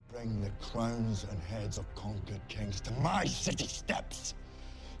bring the crowns and heads of conquered kings to my city steps.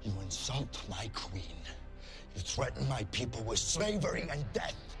 You insult my queen. You threaten my people with slavery and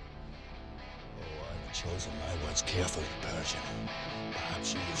death. Oh, I've chosen my words carefully, Persian.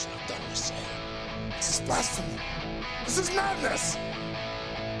 Perhaps you should have done the same. This is blasphemy. This is madness.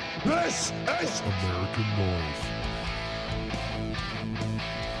 This is American Noise.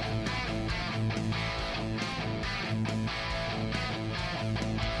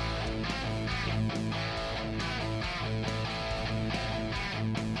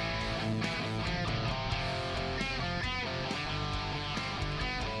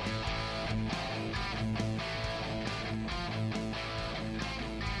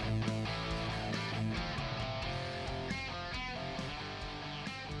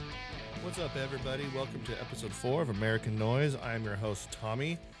 What's up, everybody? Welcome to episode 4 of American Noise. I'm your host,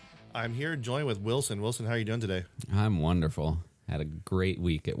 Tommy. I'm here joined with Wilson. Wilson, how are you doing today? I'm wonderful. Had a great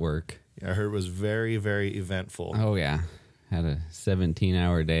week at work. I heard it was very, very eventful. Oh, yeah. Had a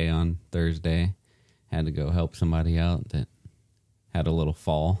 17-hour day on Thursday. Had to go help somebody out that had a little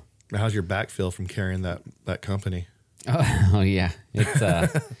fall. How's your back feel from carrying that company? Oh yeah. It's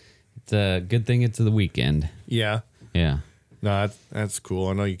a good thing it's the weekend. Yeah. Yeah. No, that's cool.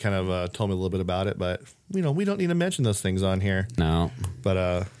 I know you kind of told me a little bit about it, but we don't need to mention those things on here. No.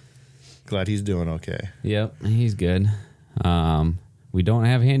 But glad he's doing okay. Yep, he's good. We don't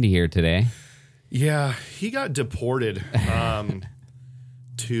have Handy here today. Yeah, he got deported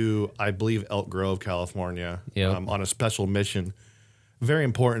to, I believe, Elk Grove, California, Yep. On a special mission. Very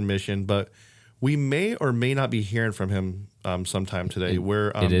important mission, but we may or may not be hearing from him sometime today.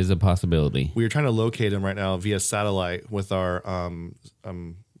 It is a possibility. We are trying to locate him right now via satellite with our, I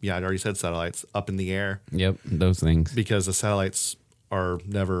already said satellites, up in the air. Yep, those things. Because the satellites are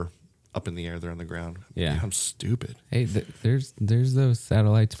never up in the air, they're on the ground. Yeah. I'm stupid. Hey, there's those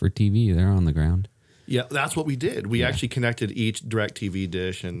satellites for TV. They're on the ground. Yeah, that's what we did. We actually connected each DirecTV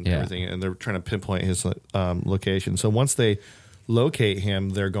dish and everything, and they're trying to pinpoint his location. So once they locate him,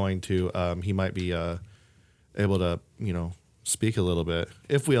 they're going to, he might be able to, speak a little bit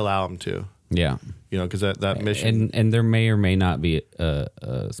if we allow him to. Yeah. Because that mission. And there may or may not be a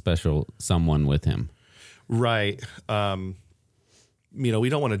special someone with him. Right. We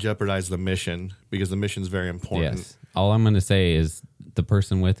don't want to jeopardize the mission because the mission's very important. Yes. All I'm going to say is the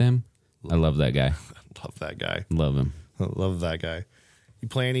person with him, I love that guy. Love that guy. Love him. Love that guy. You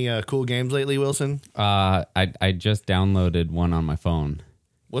play any cool games lately, Wilson? I just downloaded one on my phone.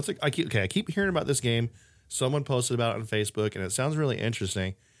 What's it? I keep hearing about this game. Someone posted about it on Facebook, and it sounds really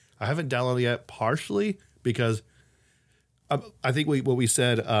interesting. I haven't downloaded it yet, partially because I think what we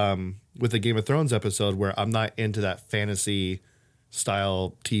said with the Game of Thrones episode, where I'm not into that fantasy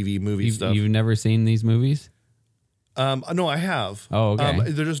style TV movie stuff. You've never seen these movies? No, I have. Oh,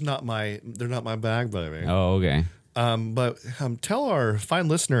 okay. They're just not my bag, baby. Oh, okay. But tell our fine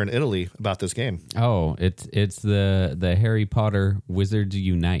listener in Italy about this game. Oh, it's the Harry Potter Wizards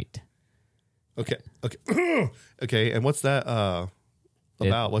Unite. Okay. Okay. And what's that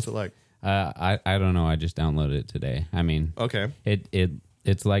about? What's it like? I don't know. I just downloaded it today. I mean, Okay.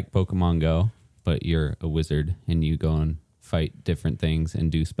 It's like Pokemon Go, but you're a wizard and you go and fight different things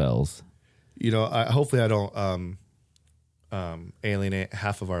and do spells. Hopefully I don't alienate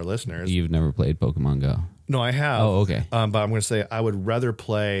half of our listeners. You've never played Pokemon Go? No, I have. Oh, okay. But I'm going to say I would rather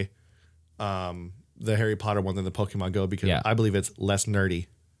play the Harry Potter one than the Pokemon Go because I believe it's less nerdy.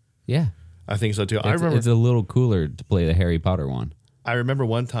 Yeah. I think so too. It's a little cooler to play the Harry Potter one. I remember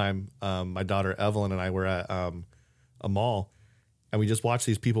one time my daughter Evelyn and I were at a mall and we just watched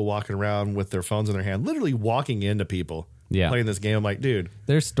these people walking around with their phones in their hand, literally walking into people playing this game. I'm like, dude.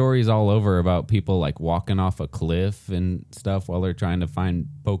 There's stories all over about people like walking off a cliff and stuff while they're trying to find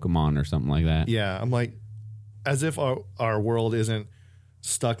Pokemon or something like that. Yeah. I'm like, as if our world isn't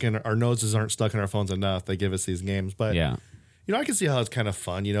stuck in, our noses aren't stuck in our phones enough. They give us these games. But, I can see how it's kind of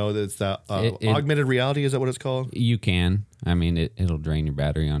fun. It's that augmented reality. Is that what it's called? You can. I mean, it'll drain your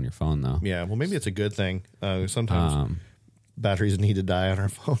battery on your phone, though. Yeah. Well, maybe it's a good thing. Sometimes batteries need to die on our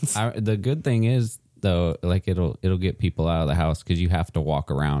phones. The good thing is, though, like it'll get people out of the house because you have to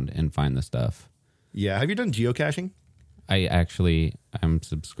walk around and find the stuff. Yeah. Have you done geocaching? I'm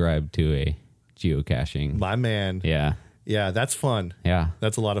subscribed to a geocaching. My man. Yeah. Yeah, that's fun. Yeah.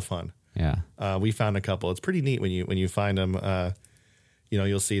 That's a lot of fun. Yeah. We found a couple. It's pretty neat when you find them.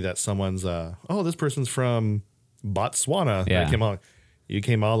 You'll see that someone's this person's from Botswana. Yeah. You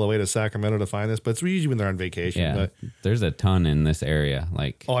came all the way to Sacramento to find this, but it's usually when they're on vacation. Yeah. But there's a ton in this area.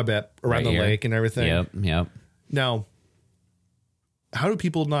 Like, I bet around the lake and everything. Yep. Now, how do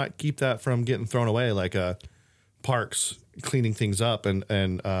people not keep that from getting thrown away? Like parks cleaning things up and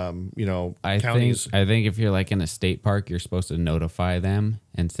I counties. think if you're like in a state park, you're supposed to notify them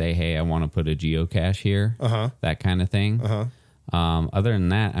and say, "Hey, I want to put a geocache here." That kind of thing. Other than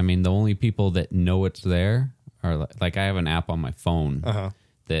that, I mean, the only people that know it's there are like I have an app on my phone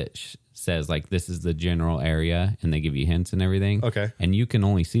that says like this is the general area, and they give you hints and everything. Okay, and you can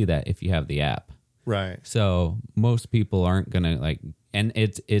only see that if you have the app. Right. So most people aren't gonna like, and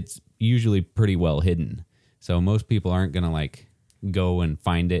it's usually pretty well hidden. So most people aren't gonna like go and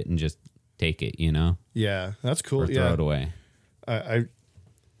find it and just take it, you know? Yeah, that's cool. Or throw it away. I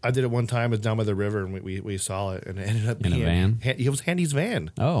did it one time. It was down by the river, and we saw it, and it ended up In being a van? It was Handy's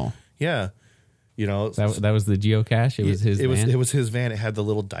van. Oh, Yeah, that was the geocache. It was his van? It was his van. It had the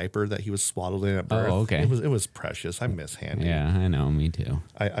little diaper that he was swaddled in at birth. Oh, okay. It was precious. I miss Handy. Yeah, I know. Me too.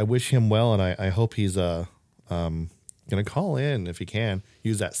 I wish him well, and I hope he's gonna call in if he can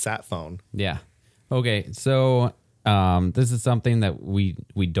use that sat phone. Yeah. Okay. So this is something that we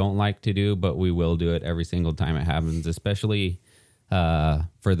don't like to do, but we will do it every single time it happens, especially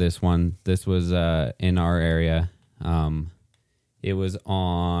for this one. This was in our area. It was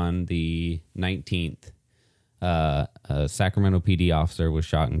on the 19th. A Sacramento PD officer was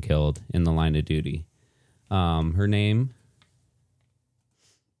shot and killed in the line of duty. Her name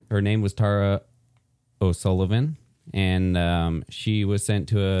was Tara O'Sullivan, and she was sent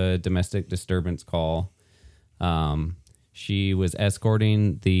to a domestic disturbance call. She was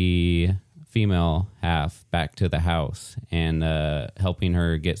escorting the female half back to the house and helping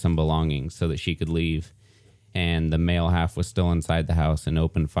her get some belongings so that she could leave. And the male half was still inside the house and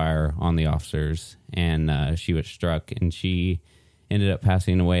opened fire on the officers, and she was struck, and she ended up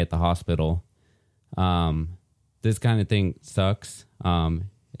passing away at the hospital. This kind of thing sucks.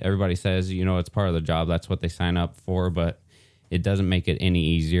 Everybody says, it's part of the job. That's what they sign up for, but it doesn't make it any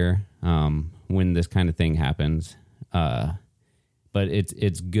easier when this kind of thing happens. But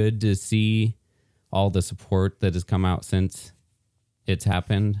it's good to see all the support that has come out since it's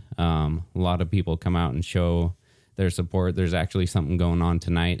happened. A lot of people come out and show their support. There's actually something going on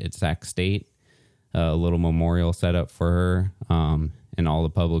tonight at Sac State, a little memorial set up for her, and all the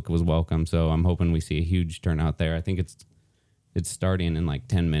public was welcome. So I'm hoping we see a huge turnout there. I think it's starting in like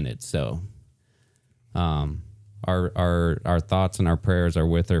 10 minutes. So our thoughts and our prayers are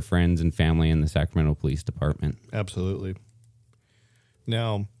with her friends and family in the Sacramento Police Department. Absolutely.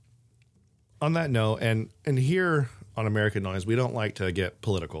 Now, on that note, and here on American Noise, we don't like to get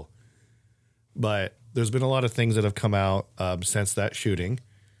political, but there's been a lot of things that have come out since that shooting,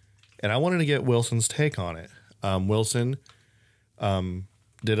 and I wanted to get Wilson's take on it. Wilson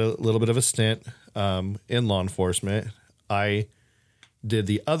did a little bit of a stint in law enforcement. I did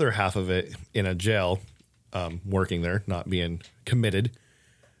the other half of it in a jail, working there, not being committed.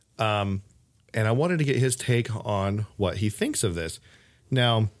 And I wanted to get his take on what he thinks of this.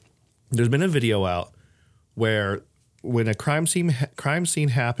 Now, there's been a video out where when a crime scene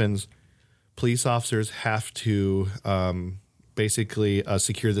happens, police officers have to basically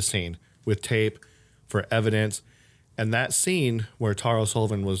secure the scene with tape for evidence. And that scene where Tara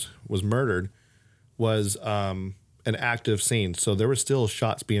O'Sullivan was murdered was an active scene. So there were still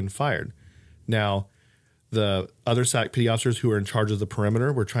shots being fired. Now, the other SAC PD officers who are in charge of the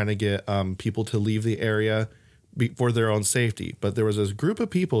perimeter were trying to get people to leave the area for their own safety. But there was this group of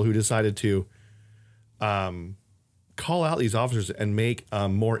people who decided to call out these officers and make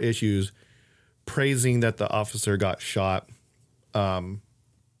more issues, praising that the officer got shot,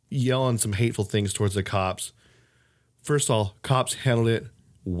 yelling some hateful things towards the cops. First of all, cops handled it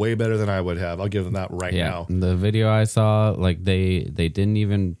way better than I would have. I'll give them that right now. The video I saw, like they didn't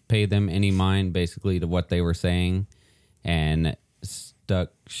even pay them any mind basically to what they were saying, and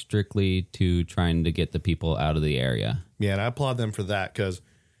stuck strictly to trying to get the people out of the area. Yeah, and I applaud them for that, because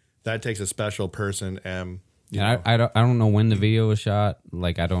that takes a special person. And I don't know when the video was shot.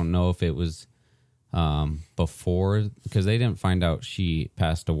 Like, I don't know if it was before, because they didn't find out she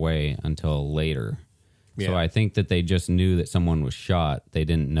passed away until later. Yeah. So I think that they just knew that someone was shot. They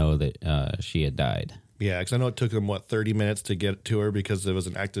didn't know that she had died. Yeah, because I know it took them, 30 minutes to get to her because there was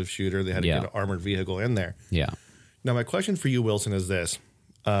an active shooter. They had to get an armored vehicle in there. Yeah. Now, my question for you, Wilson, is this.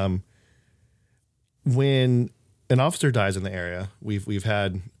 When an officer dies in the area, we've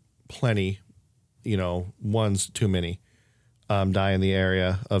had plenty, one's too many, die in the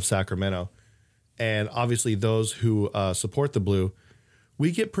area of Sacramento. And obviously those who support the Blue, we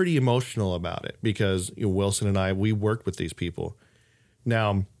get pretty emotional about it because Wilson and I, we worked with these people.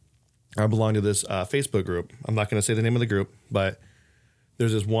 Now, I belong to this Facebook group. I'm not going to say the name of the group, but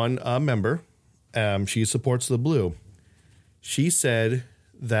there's this one member. She supports the Blue. She said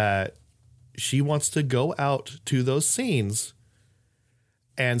that she wants to go out to those scenes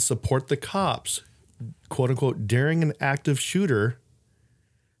and support the cops, quote unquote, during an active shooter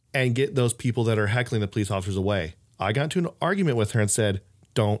and get those people that are heckling the police officers away. I got into an argument with her and said,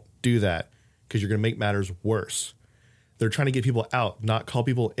 don't do that because you're going to make matters worse. They're trying to get people out, not call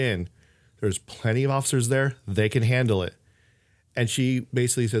people in. There's plenty of officers there. They can handle it. And she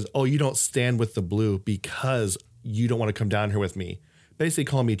basically says, oh, you don't stand with the blue because you don't want to come down here with me. Basically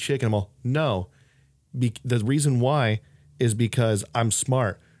calling me chick. And I'm all, no. The reason why is because I'm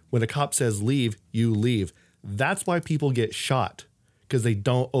smart. When a cop says leave, you leave. That's why people get shot, because they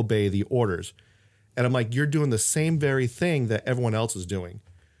don't obey the orders. And I'm like, you're doing the same very thing that everyone else is doing.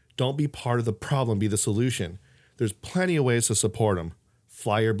 Don't be part of the problem, be the solution. There's plenty of ways to support them.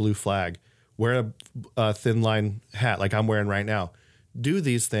 Fly your blue flag. Wear a thin line hat like I'm wearing right now. Do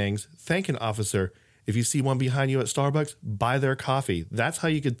these things. Thank an officer. If you see one behind you at Starbucks, buy their coffee. That's how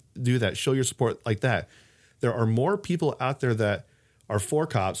you could do that. Show your support like that. There are more people out there that are for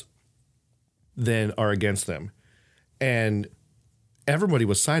cops than are against them. And everybody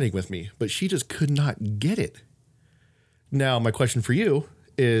was siding with me, but she just could not get it. Now, my question for you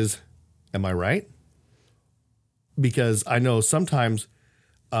is, am I right? Because I know sometimes,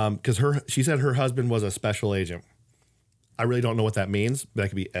 because she said her husband was a special agent. I really don't know what that means. That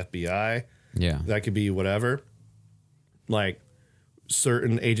could be FBI. Yeah. That could be whatever. Like,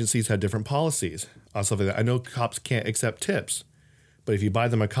 certain agencies have different policies on stuff like that. I know cops can't accept tips, but if you buy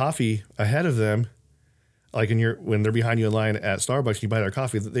them a coffee ahead of them, like when they're behind you in line at Starbucks, and you buy their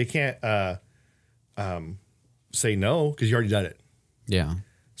coffee, they can't say no because you already done it. Yeah.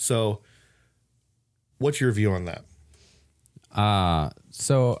 So, what's your view on that?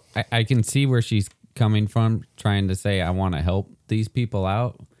 So I can see where she's coming from, trying to say I want to help these people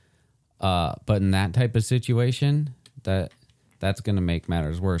out. But in that type of situation, that's going to make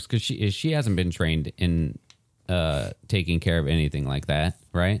matters worse because she hasn't been trained in taking care of anything like that,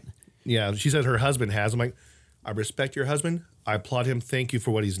 right? Yeah, she said her husband has. I'm like, I respect your husband. I applaud him. Thank you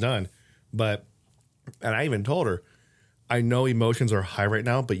for what he's done. And I even told her, I know emotions are high right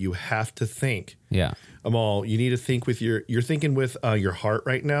now, but you have to think. Yeah. You need to think with you're thinking with your heart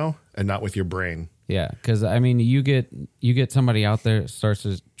right now and not with your brain. Yeah, because I mean, you get somebody out there starts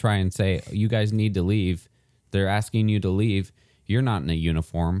to try and say, you guys need to leave. They're asking you to leave. You're not in a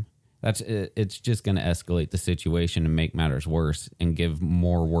uniform. It's just going to escalate the situation and make matters worse and give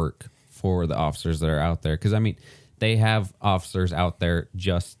more work for the officers that are out there. Because I mean, they have officers out there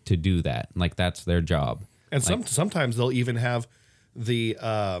just to do that. Like that's their job. And sometimes they'll even have the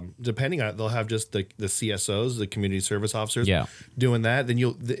depending on it, they'll have just the CSOs, the community service officers, doing that. Then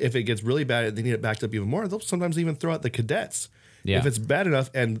if it gets really bad, they need it backed up even more. They'll sometimes even throw out the cadets if it's bad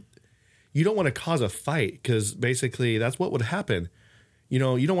enough. And you don't want to cause a fight because basically that's what would happen. You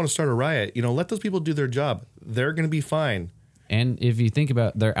don't want to start a riot. Let those people do their job. They're going to be fine. And if you think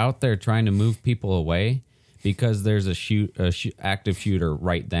about, they're out there trying to move people away because there's active shooter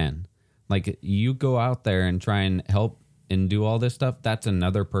right then. Like you go out there and try and help and do all this stuff. That's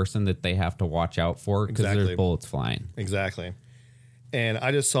another person that they have to watch out for because there's bullets flying. Exactly. And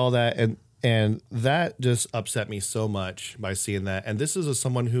I just saw that and that just upset me so much by seeing that. And this is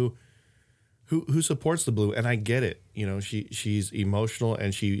someone who supports the blue, and I get it. She's emotional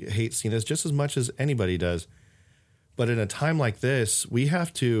and she hates seeing this just as much as anybody does. But in a time like this, we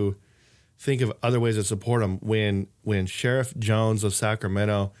have to think of other ways to support them. When Sheriff Jones of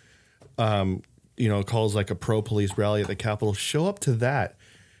Sacramento, calls like a pro-police rally at the Capitol, show up to that.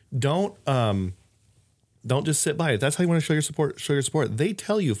 Don't just sit by it. That's how you want to show your support. They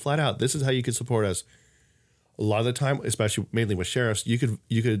tell you flat out, this is how you can support us. A lot of the time, especially mainly with sheriffs, you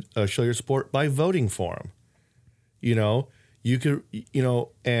could show your support by voting for them.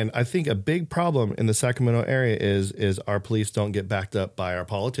 And I think a big problem in the Sacramento area is our police don't get backed up by our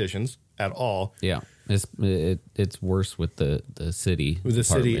politicians at all. Yeah, it's worse with the city. The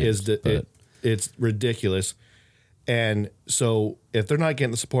city it's ridiculous. And so if they're not getting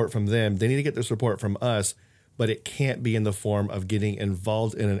the support from them, they need to get their support from us, but it can't be in the form of getting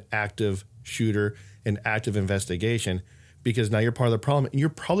involved in an active shooter, an active investigation, because now you're part of the problem and you're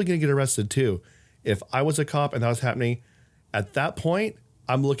probably going to get arrested too. If I was a cop and that was happening, at that point,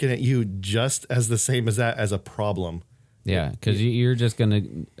 I'm looking at you just as the same as that as a problem. Yeah, because you're just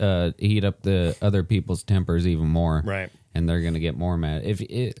going to heat up the other people's tempers even more. Right. And they're going to get more mad.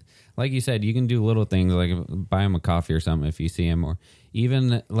 Like you said, you can do little things like buy them a coffee or something if you see them, or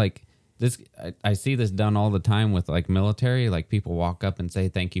even like this. I see this done all the time with like military. Like people walk up and say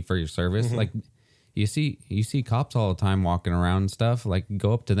thank you for your service. Like you see cops all the time walking around and stuff. Like,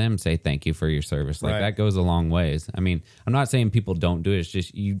 go up to them and say thank you for your service. Like, Right. that goes a long ways. I mean, I'm not saying people don't do it. It's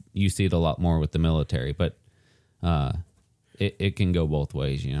just you see it a lot more with the military, but it can go both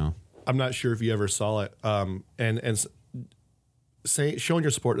ways, you know. I'm not sure if you ever saw it. Showing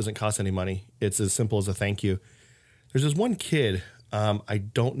your support doesn't cost any money. It's as simple as a thank you. There's this one kid. I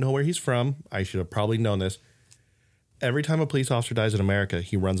don't know where he's from. I should have probably known this. Every time a police officer dies in America,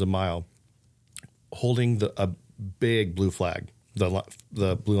 he runs a mile holding a big blue flag,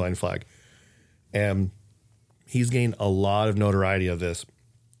 the blue line flag. And he's gained a lot of notoriety of this.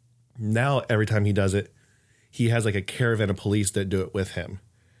 Now, every time he does it, he has like a caravan of police that do it with him.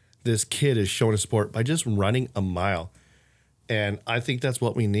 This kid is showing his support by just running a mile. And I think that's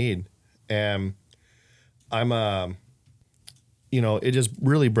what we need. And I'm, it just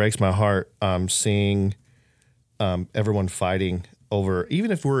really breaks my heart seeing everyone fighting over, even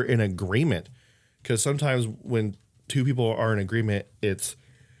if we're in agreement. Because sometimes when two people are in agreement,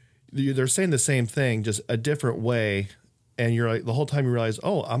 they're saying the same thing, just a different way. And you're like, the whole time you realize,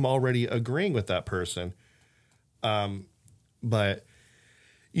 oh, I'm already agreeing with that person. But,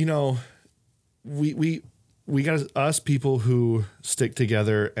 we got us people who stick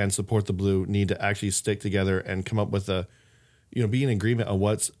together and support the blue need to actually stick together and come up with be in agreement on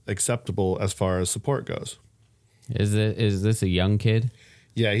what's acceptable as far as support goes. Is this a young kid?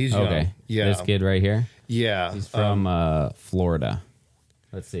 Yeah, he's young. Okay. Yeah. This kid right here? Yeah. He's from Florida.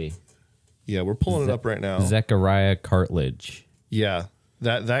 Let's see. Yeah, we're pulling it up right now. Zechariah Cartledge. Yeah.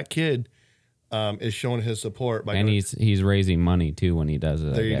 That kid is showing his support by And he's raising money too when he does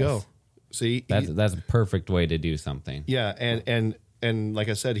it. there I you guess. go. See, That's a perfect way to do something. yeah, and like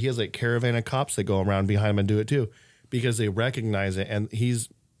I said, he has like caravan of cops that go around behind him and do it too, because they recognize it and he's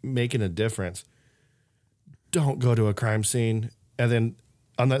making a difference. Don't go to a crime scene. And then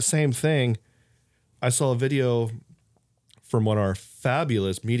on that same thing, I saw a video from one of our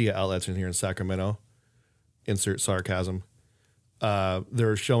fabulous media outlets in here in Sacramento. Insert sarcasm.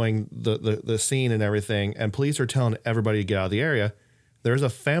 They're showing the scene and everything, and police are telling everybody to get out of the area. There's a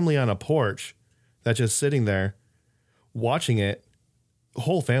family on a porch that's just sitting there watching it.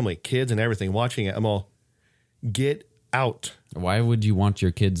 Whole family, kids and everything, watching it. I'm all, get out. Why would you want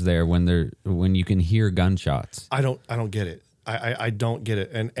your kids there when you can hear gunshots? I don't get it. I don't get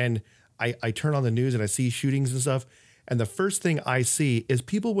it. And I turn on the news and I see shootings and stuff. And the first thing I see is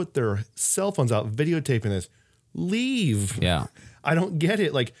people with their cell phones out videotaping this. Leave. Yeah. I don't get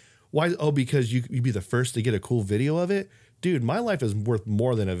it. Like, why? Oh, because you'd be the first to get a cool video of it. Dude, my life is worth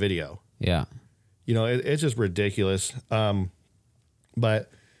more than a video. Yeah. It's just ridiculous.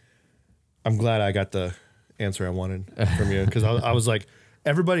 But I'm glad I got the answer I wanted from you, because I was like,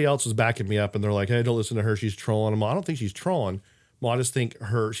 everybody else was backing me up and they're like, hey, don't listen to her. She's trolling. I don't think she's trolling. I just think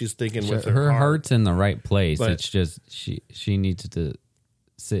she's thinking with her heart. heart's in the right place. But- It's just she needs to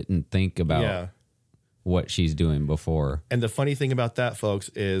sit and think about what she's doing before. And the funny thing about that, folks,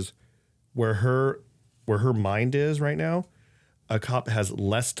 is where her mind is right now, a cop has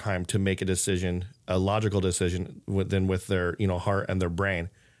less time to make a decision, a logical decision, than with their heart and their brain.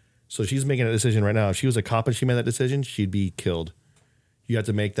 So she's making a decision right now. If she was a cop and she made that decision, she'd be killed. You have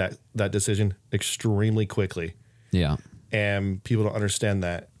to make that decision extremely quickly. Yeah. And people don't understand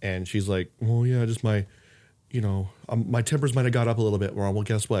that. And she's like, well, yeah, just my tempers might have got up a little bit. Well,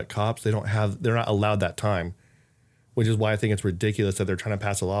 guess what? Cops, they're not allowed that time, which is why I think it's ridiculous that they're trying to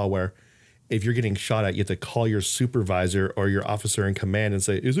pass a law where if you're getting shot at, you have to call your supervisor or your officer in command and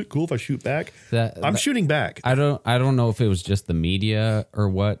say, is it cool if I shoot back? I'm shooting back. I don't know if it was just the media or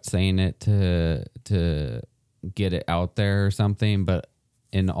what saying it to get it out there or something, but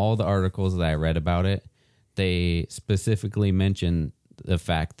in all the articles that I read about it, they specifically mentioned the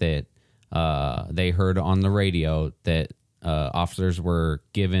fact that they heard on the radio that officers were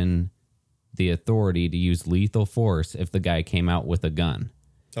given the authority to use lethal force if the guy came out with a gun.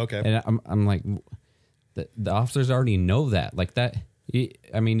 Okay. And I'm like, the officers already know that. Like that.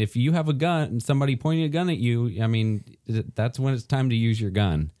 I mean, if you have a gun and somebody pointing a gun at you, I mean, that's when it's time to use your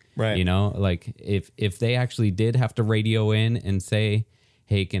gun. Right. Like if they actually did have to radio in and say,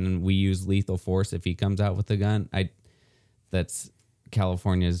 hey, can we use lethal force if he comes out with a gun? That's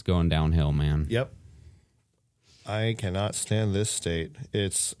California's going downhill, man. Yep. I cannot stand this state.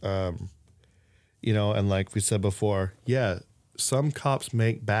 It's, and like we said before, some cops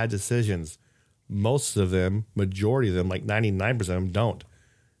make bad decisions. Most of them, majority of them, like 99% of them don't.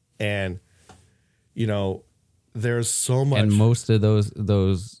 And, there's so much. And most of those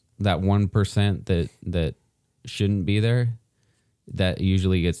that 1% that shouldn't be there, that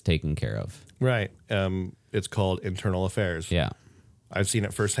usually gets taken care of. Right. It's called internal affairs. Yeah. I've seen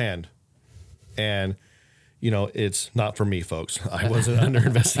it firsthand. And, it's not for me, folks. I wasn't under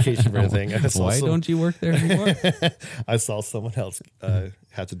investigation for anything. Why don't you work there anymore? I saw someone else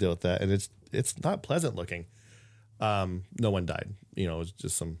have to deal with that, and it's not pleasant looking. No one died. It was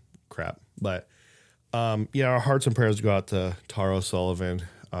just some crap. But our hearts and prayers go out to Tara O'Sullivan.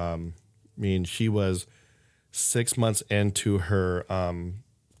 She was 6 months into her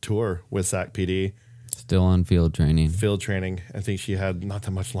tour with SAC PD. Still on field training. I think she had not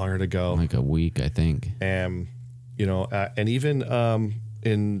that much longer to go. Like a week, I think. And, and even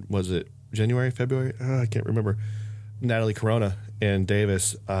in, was it January, February? I can't remember. Natalie Corona in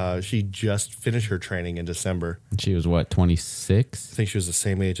Davis, she just finished her training in December. She was what, 26? I think she was the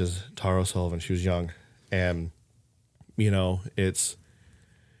same age as Tara O'Sullivan. She was young. And, it's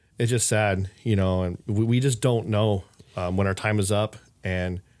just sad, and we just don't know when our time is up,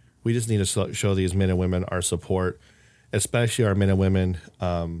 and we just need to show these men and women our support, especially our men and women,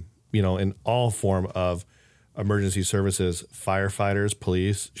 in all form of emergency services, firefighters,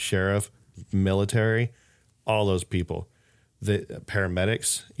 police, sheriff, military, all those people, the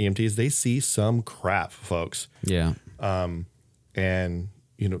paramedics, EMTs, they see some crap, folks. Yeah. And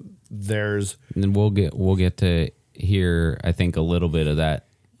there's, and we'll get to hear, I think, a little bit of that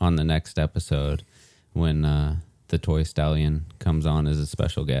on the next episode when the Toy Stallion comes on as a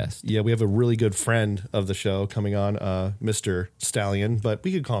special guest. Yeah, we have a really good friend of the show coming on, Mr. Stallion, but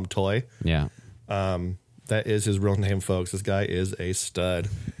we could call him Toy. Yeah. That is his real name, folks. This guy is a stud.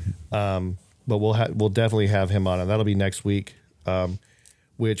 But we'll definitely have him on, and that'll be next week,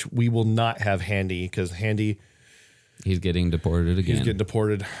 which we will not have Handy, because Handy... He's getting deported again. He's getting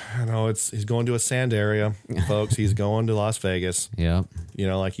deported. I know he's going to a sand area, folks. He's going to Las Vegas. Yeah.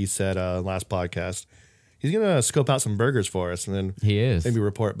 Like he said last podcast. He's going to scope out some burgers for us, and then he is. Maybe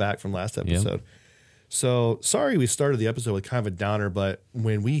report back from last episode. Yep. So sorry we started the episode with kind of a downer, but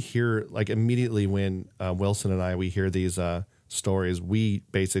when we hear, immediately when Wilson and we hear these stories, we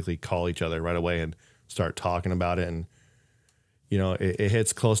basically call each other right away and start talking about it. And, it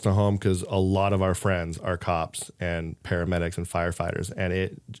hits close to home because a lot of our friends are cops and paramedics and firefighters. And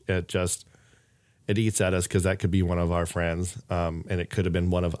it eats at us because that could be one of our friends. And it could have been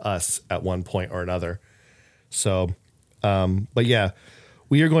one of us at one point or another. So, but yeah,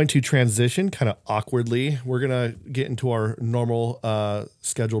 we are going to transition kind of awkwardly. We're going to get into our normal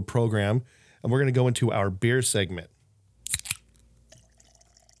scheduled program, and we're going to go into our beer segment.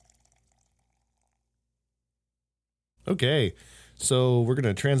 Okay, so we're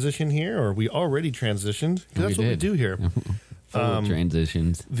going to transition here, or we already transitioned. That's what we do here. Full of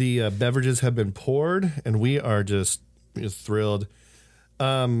transitions. The beverages have been poured, and we are just thrilled.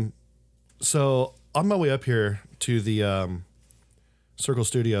 So on my way up here to the Circle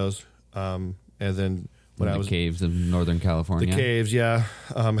Studios, and then when I was caves of Northern California, the caves, yeah,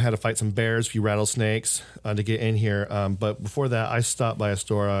 had to fight some bears, a few rattlesnakes to get in here. But before that, I stopped by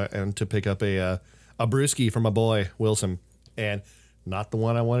Astora and to pick up a brewski for my boy Wilson, and not the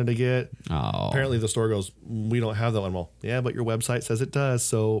one I wanted to get. Oh, apparently the store goes, we don't have that one. Well, yeah, but your website says it does,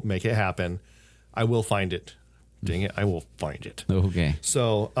 so make it happen. I will find it. Dang it, I will find it. Okay.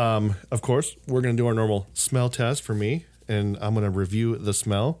 So, of course, we're going to do our normal smell test for me, and I'm going to review the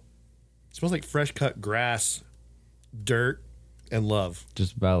smell. It smells like fresh cut grass, dirt, and love.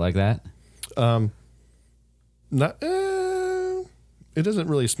 Just about like that? It doesn't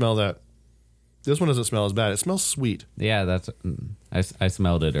really smell that. This one doesn't smell as bad. It smells sweet. Yeah, that's. I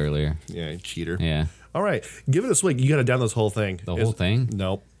smelled it earlier. Yeah, cheater. Yeah. All right, give it a swig. You got to down this whole thing. The whole thing?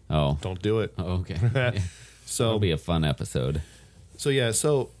 Nope. Oh. Don't do it. Oh, okay. Yeah. So it'll be a fun episode. So it's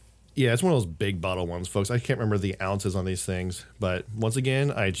one of those big bottle ones, folks. I can't remember the ounces on these things, but once again,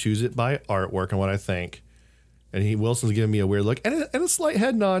 I choose it by artwork and what I think. And Wilson's giving me a weird look and a slight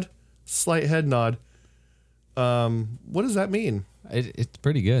head nod. What does that mean? It's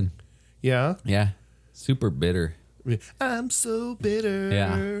pretty good. Yeah. Yeah. Super bitter. I'm so bitter.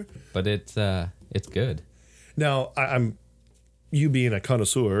 Yeah. But it's good. Now, I'm you being a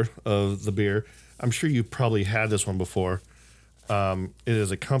connoisseur of the beer, I'm sure you probably had this one before. It is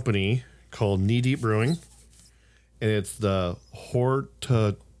a company called Knee Deep Brewing, and it's the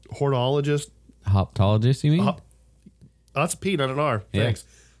Hoptologist. Hoptologist, you mean? That's a P, not an R. Yeah. Thanks.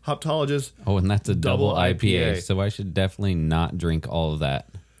 Hoptologist. Oh, and that's a double IPA. So I should definitely not drink all of that.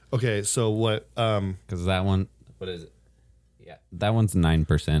 Okay, so what? Because that one, what is it? Yeah, that one's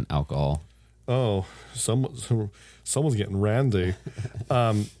 9% alcohol. Oh, someone's getting randy.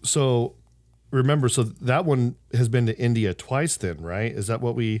 So remember, so that one has been to India twice then, right? Is that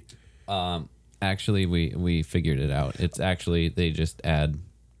what we... Actually, we figured it out. It's actually, they just add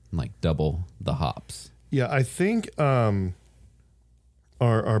like double the hops. Yeah, I think I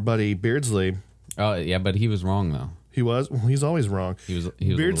our buddy Beardsley. Oh yeah, but he was wrong though. He was. Well, he's always wrong. He was a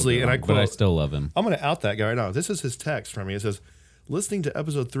little Beardsley, bit and I wrong, quote. but I still love him. I'm going to out that guy right now. This is his text from me. It says, listening to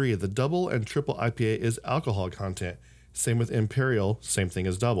episode 3, the double and triple IPA is alcohol content. Same with Imperial, same thing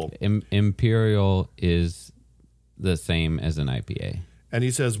as double. Imperial is the same as an IPA. And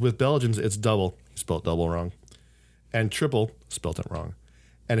he says, with Belgians, it's double. He spelled double wrong. And triple, spelled it wrong.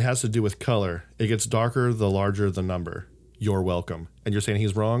 And it has to do with color. It gets darker the larger the number. You're welcome. And you're saying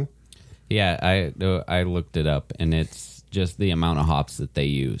he's wrong? Yeah, I looked it up, and it's just the amount of hops that they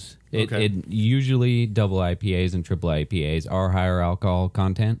use. Okay. It usually double IPAs and triple IPAs are higher alcohol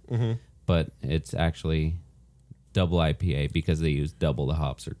content, but it's actually double IPA because they use double the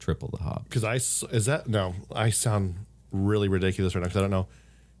hops or triple the hops. Because I sound really ridiculous right now because I don't know.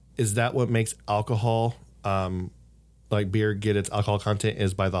 Is that what makes alcohol, like beer, get its alcohol content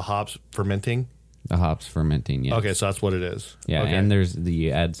is by the hops fermenting? The hops fermenting, yes. Okay, so that's what it is. Yeah, okay. and you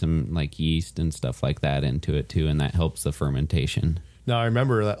add some like yeast and stuff like that into it too, and that helps the fermentation. Now I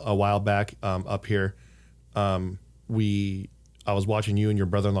remember that a while back up here, I was watching you and your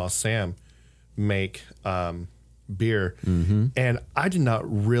brother-in-law Sam make beer, and I did not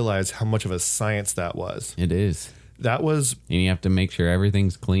realize how much of a science that was. It is. That was, And you have to make sure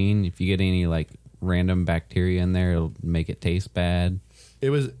everything's clean. If you get any like random bacteria in there, it'll make it taste bad. it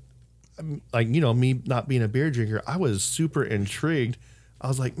was like, me not being a beer drinker, I was super intrigued. I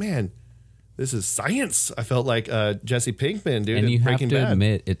was like, man, this is science. I felt like Jesse Pinkman, dude. And in you have Breaking to Bad.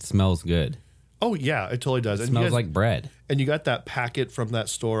 admit, it smells good. Oh yeah, it totally does. It And smells you guys- like bread. And you got that packet from that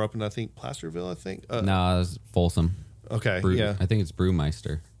store up in, I think, Placerville, I think. No, it's Folsom. Okay, Brew, yeah. I think it's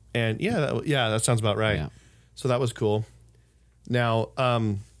Brewmeister. And that sounds about right. Yeah. So that was cool. Now,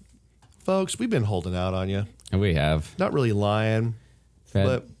 folks, we've been holding out on you. And we have. Not really lying.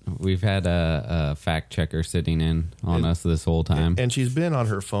 We've had a fact checker sitting in on us this whole time. And she's been on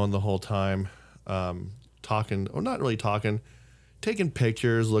her phone the whole time, talking, or not really talking, taking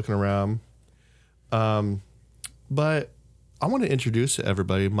pictures, looking around. But I want to introduce to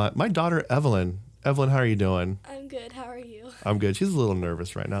everybody my daughter, Evelyn. Evelyn, how are you doing? I'm good. How are you? I'm good. She's a little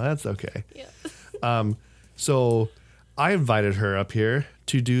nervous right now. That's okay. Yeah. So I invited her up here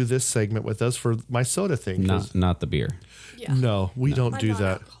to do this segment with us for my soda thing. 'Cause- not the beer. Yeah. No, we don't I'm do not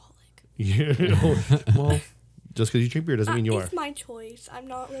that. alcoholic. Well, just because you drink beer doesn't mean you are. It's my choice. I'm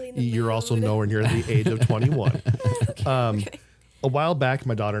not really in the You're also mood. nowhere near the age of 21. Okay. A while back,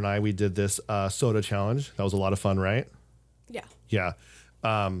 my daughter and I, we did this soda challenge. That was a lot of fun, right? Yeah. Yeah.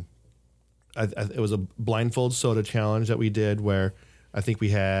 It was a blindfold soda challenge that we did where I think we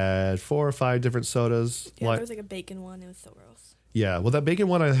had 4 or 5 different sodas. Yeah, there was like a bacon one. It was so gross. Yeah, well, that bacon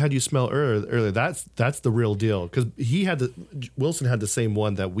one I had you smell earlier. That's the real deal because Wilson had the same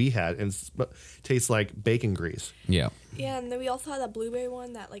one that we had and tastes like bacon grease. Yeah. Yeah, and then we also had that blueberry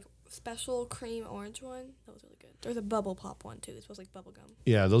one, that like special cream orange one. That was really good. There's a bubble pop one too. It smells like bubble gum.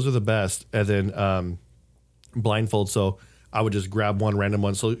 Yeah, those are the best. And then blindfold. So I would just grab one random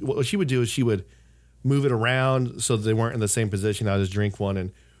one. So what she would do is she would move it around so they weren't in the same position. I would just drink one,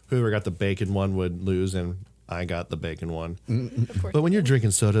 and whoever got the bacon one would lose, and I got the bacon one. Of course. But when you're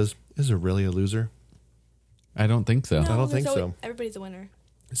drinking sodas, is there really a loser? I don't think so. I don't there's think so. always- Everybody's a winner.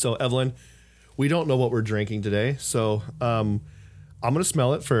 So Evelyn, we don't know what we're drinking today. So I'm going to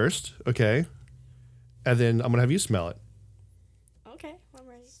smell it first, okay? And then I'm going to have you smell it. Okay, I'm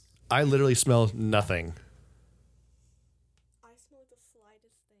ready. I literally smell nothing. I smell the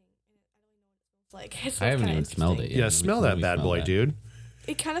slightest thing, and I don't even know what it smells like. It smells I haven't kinda even smelled it interesting. yet. Yeah, smell that bad boy, dude.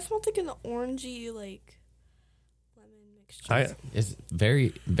 It kind of smells like an orangey, like lemon mixture. It's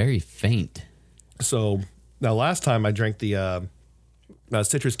very, very faint. So now last time I drank the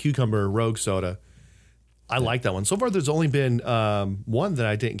citrus cucumber rogue soda. I like that one. So far, there's only been one that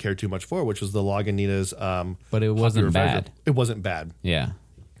I didn't care too much for, which was the Lagunitas. But it wasn't Hoppy Refresher. bad. It wasn't bad. Yeah.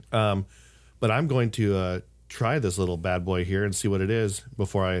 But I'm going to try this little bad boy here and see what it is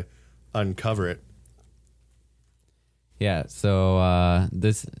before I uncover it. Yeah. So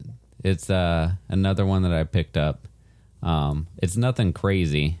it's another one that I picked up. It's nothing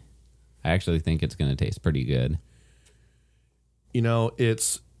crazy. I actually think it's going to taste pretty good. You know,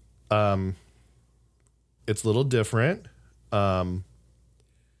 it's a little different. I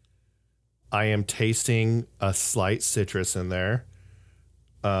am tasting a slight citrus in there.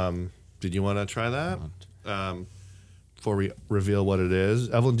 Did you want to try that? Before we reveal what it is,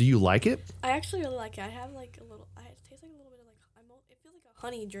 Evelyn, do you like it? I actually really like it. I have like a little. It tastes like a little bit of like. It feels like a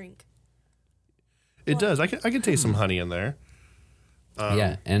honey drink. It does. I can taste some honey in there.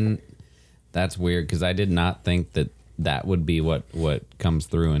 Yeah, and that's weird because I did not think that would be what comes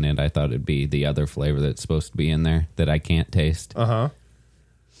through in it. I thought it'd be the other flavor that's supposed to be in there that I can't taste.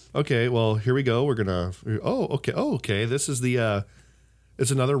 Okay, well, here we go. We're gonna. Oh, okay. Oh, okay. This is the.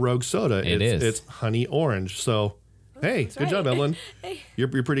 It's another Rogue soda. It's honey orange. So, hey, good job, Evelyn. Hey. You're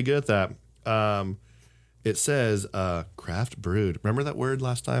pretty good at that. It says craft brewed. Remember that word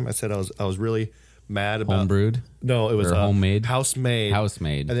last time? I said I was really mad about Homebrewed? No, it was Or homemade? house made. House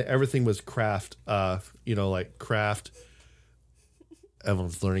made. And then everything was craft. Like craft.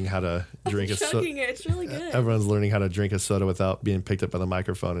 Everyone's learning how to drink a soda. Chugging it. It's really good. Everyone's learning how to drink a soda without being picked up by the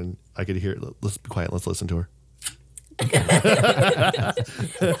microphone, and I could hear it. Let's be quiet. Let's listen to her.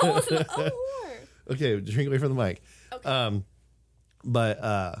 More. Okay, drink away from the mic. Okay.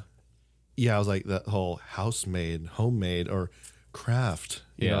 Yeah, I was like the whole house made, homemade, or craft.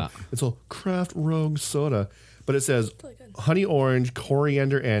 You know? It's all craft Rogue soda, but it says Really good. honey orange,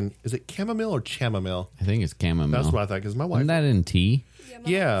 coriander, and is it chamomile or chamomile? I think it's chamomile. That's what I thought because my wife. Isn't that in tea? My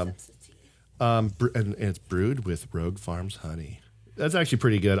Yeah. mom accepts the tea. And it's brewed with Rogue Farms honey. That's actually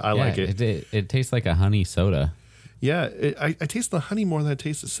pretty good. I like it. It tastes like a honey soda. Yeah, I taste the honey more than I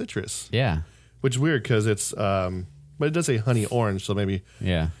taste the citrus, Yeah. which is weird because it's but it does say honey orange, so maybe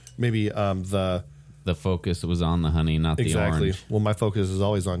Yeah. the The focus was on the honey, not the exactly. orange. Well, my focus is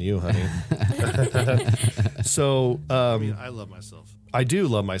always on you, honey. So I love myself. I do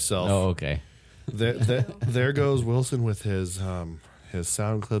love myself. Oh, okay. There goes Wilson with his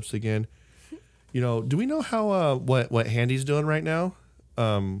sound clips again. You know, do we know how what Handy's doing right now?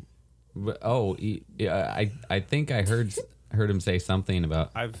 I think I heard him say something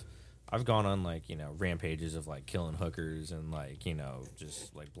about. I've gone on like, rampages of like killing hookers and like,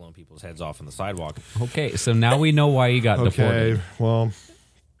 just like blowing people's heads off on the sidewalk. Okay, so now we know why he got Okay, deported. well,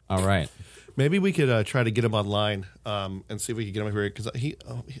 All right. maybe we could try to get him online and see if we could get him here because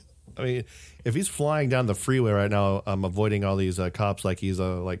I mean, if he's flying down the freeway right now, avoiding all these cops like he's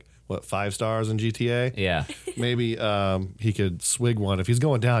 5 stars in GTA. Yeah. Maybe he could swig one. If he's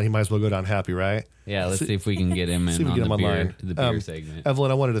going down, he might as well go down happy, right? Yeah, let's see if we can get him See in if we on get him the beer, online. the beer segment. Evelyn,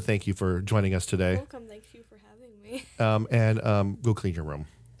 I wanted to thank you for joining us today. Welcome. Thank you for having me. And go clean your room.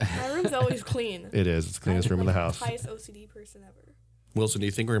 My room's always clean. It is. It's the cleanest room in the house. Highest OCD person ever. Wilson, do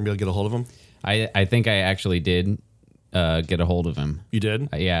you think we're going to be able to get a hold of him? I think I actually did get a hold of him. You did?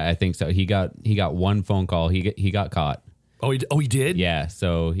 Yeah, I think so. He got one phone call. He got caught. Oh, he did? Yeah,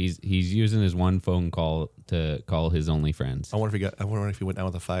 so he's using his one phone call to call his only friends. I wonder if he went down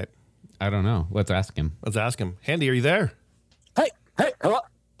with a fight. I don't know. Let's ask him. Let's ask him. Handy, are you there? Hey, hello.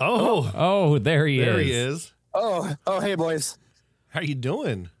 Oh, Oh, there he there is. he is. Oh, hey, boys. How you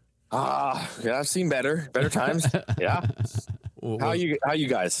doing? Yeah, I've seen better times. Yeah. How you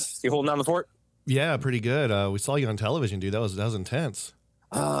guys? You holding down the fort? Yeah, pretty good. We saw you on television, dude. That was intense.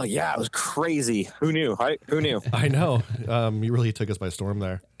 Yeah, it was crazy. Who knew? Right? Who knew? I know. You really took us by storm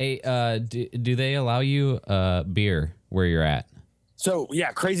there. Hey, do they allow you beer where you're at? So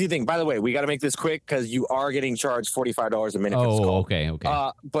yeah, crazy thing. By the way, we got to make this quick because you are getting charged $45 a minute. for this Oh, call. okay.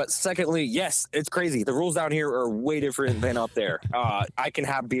 But secondly, yes, it's crazy. The rules down here are way different than up there. I can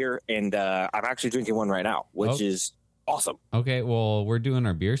have beer, and I'm actually drinking one right now, which is awesome. Okay, well, we're doing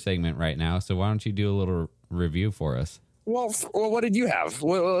our beer segment right now, so why don't you do a little review for us? Well, what did you have?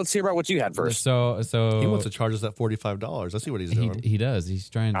 Well, let's hear about what you had first. So He wants to charge us that $45. Let's see what he's doing. he does. He's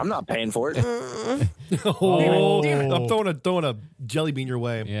trying. I'm not paying for it. I'm throwing a jelly bean your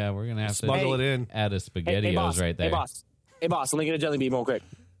way. Yeah, we're gonna have Smuggle to it in. add a spaghettios boss. right there. Hey, boss. Let me get a jelly bean real quick.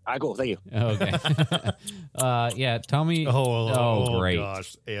 All right, cool. Thank you. Okay. Yeah, Tommy. Oh, great.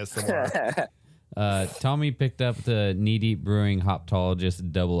 gosh. ASMR. Tommy picked up the Knee Deep Brewing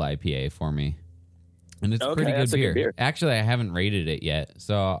Hoptologist Double IPA for me, and it's Okay, pretty good that's a good beer. beer. Actually, I haven't rated it yet,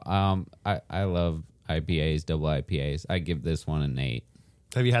 so I love IPAs, double IPAs. I give this one an 8.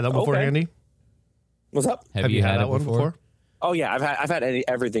 Have you had that before, Okay. Andy? What's up? Have you had that it one before? Oh yeah, I've had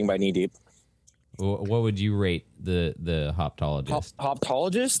everything by Knee Deep. What would you rate the Hoptologist?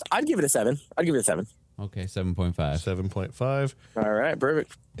 Hoptologist? I'd give it a 7. Okay, 7.5. 7.5. All right,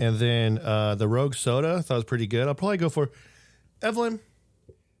 perfect. And then the Rogue Soda, I thought was pretty good. I'll probably go for Evelyn.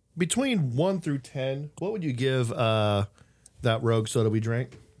 Between 1 through 10, what would you give that Rogue Soda we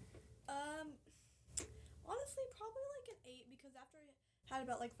drank? Honestly, probably like an 8 because after I had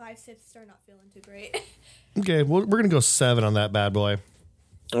about like 5 sips, started not feeling too great. Okay, well, we're gonna go 7 on that bad boy.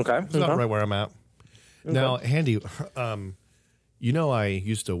 Okay. It's not right where I'm at. Now, Handy, you know I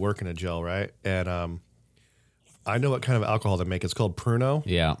used to work in a jail, right? And I know what kind of alcohol they make. It's called Pruno.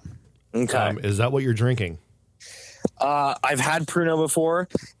 Yeah. Okay. Is that what you're drinking? I've had Pruno before,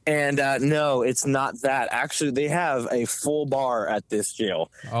 and no, it's not that. Actually, they have a full bar at this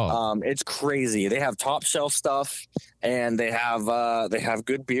jail. Oh. It's crazy. They have top shelf stuff, and they have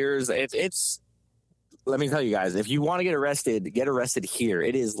good beers. It's let me tell you guys, if you want to get arrested here.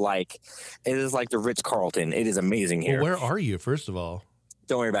 It is like the Ritz-Carlton. It is amazing here. Well, where are you, first of all?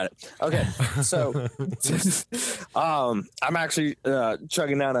 Don't worry about it. Okay, so I'm actually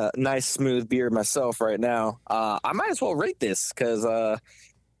chugging down a nice smooth beer myself right now. I might as well rate this because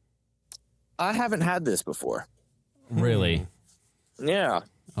I haven't had this before. Really? Yeah.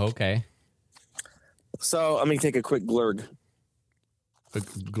 Okay. So let me take a quick glurg.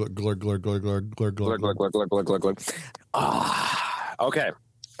 Glurg, glurg, glurg, glurg, glurg, glurg, Glurg, glurg, glurg, glurg, glurg, glurg, glurg. Okay.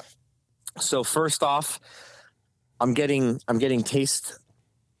 So first off, I'm getting taste.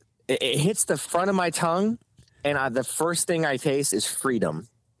 It hits the front of my tongue, and the first thing I taste is freedom.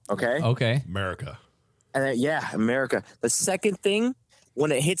 Okay. Okay. America. And then, America. The second thing,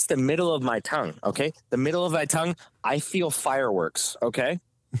 when it hits the middle of my tongue, okay, the middle of my tongue, I feel fireworks. Okay.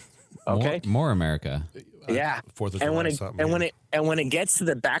 Okay. More America. Yeah. 4th of And July, when something. it gets to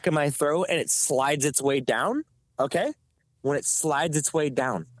the back of my throat and it slides its way down, okay? When it slides its way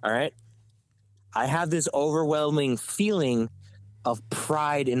down, all right? I have this overwhelming feeling of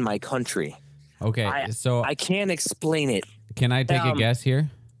pride in my country. Okay. So I can't explain it. can I take a guess here?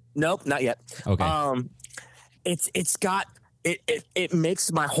 Nope, not yet. Okay. It's got it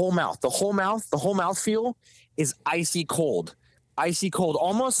makes my whole mouth. The whole mouth feel is icy cold. Icy cold,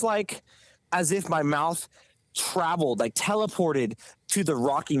 almost like as if my mouth traveled, like teleported to the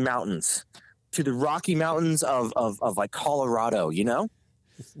Rocky Mountains, of like Colorado, you know?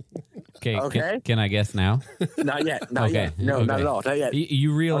 Okay. okay. Can I guess now? Not yet. Not Okay, yet. No, okay. not at all. Not yet.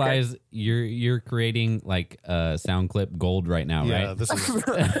 You realize you're creating like sound clip gold right now, Yeah, right? this is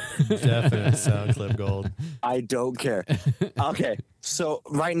definite sound clip gold. I don't care. Okay. So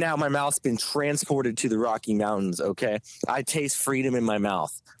right now my mouth's been transported to the Rocky Mountains, okay? I taste freedom in my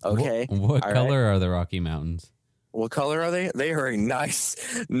mouth, okay? What All color are the Rocky Mountains? What color are they? They are a nice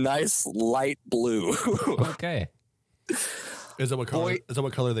light blue. Okay. Is that what color? Boy. Is that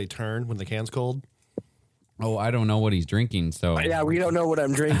what color they turn when the can's cold? Oh, I don't know what he's drinking, so Yeah, we don't know what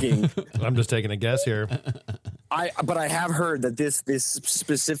I'm drinking. I'm just taking a guess here. But I have heard that this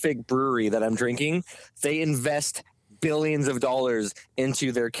specific brewery that I'm drinking, they invest billions of dollars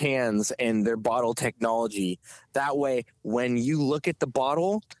into their cans and their bottle technology. That way, when you look at the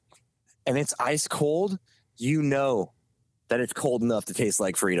bottle and it's ice cold, you know that it's cold enough to taste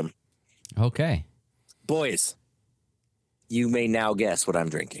like freedom. Okay. Boys, you may now guess what I'm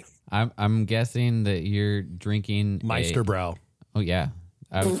drinking. I'm guessing that you're drinking Meisterbrow. Oh yeah.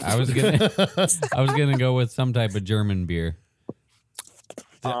 I was gonna go with some type of German beer.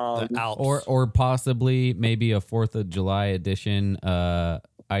 The Alps. Or possibly maybe a 4th of July edition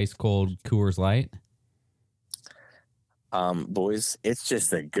ice cold Coors Light. Boys, it's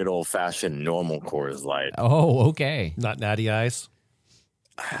just a good old fashioned normal Coors Light. Oh, okay. Not Natty Ice.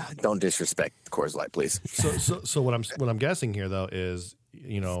 Don't disrespect Coors Light, please. So what I'm guessing here though is,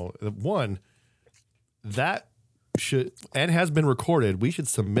 one that should and has been recorded. We should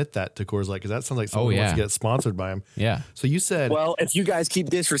submit that to Coors Light because that sounds like someone wants to get sponsored by him. Yeah. So you said, Well, if you guys keep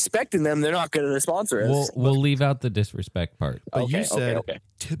disrespecting them, they're not going to sponsor us. We'll leave out the disrespect part. but okay, you said okay.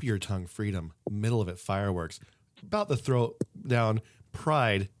 tip of your tongue, freedom, middle of it, fireworks, about the throat down,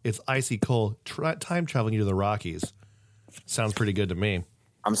 pride. It's icy cold. Time traveling you to the Rockies. Sounds pretty good to me.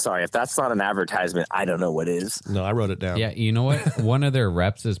 I'm sorry. If that's not an advertisement, I don't know what is. No, I wrote it down. Yeah, you know what? One of their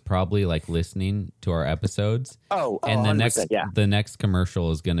reps is probably like listening to our episodes. And the next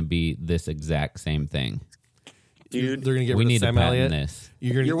commercial is going to be this exact same thing. Dude, They're gonna get We rid need of to Sam patent Elliott. this.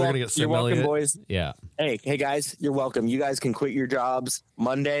 They're gonna get Sam you're welcome, Elliott. boys. Yeah. Hey guys, you're welcome. You guys can quit your jobs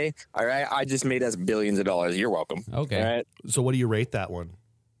Monday. All right. I just made us billions of dollars. You're welcome. Okay. All right. So what do you rate that one?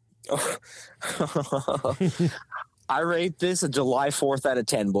 I rate this a July 4th out of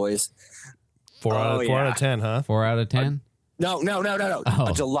 10, boys. 4 out of 10, huh? 4 out of 10? No. Oh.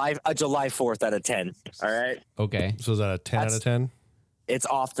 A July 4th out of 10. All right. Okay. So is that a 10 out of 10? It's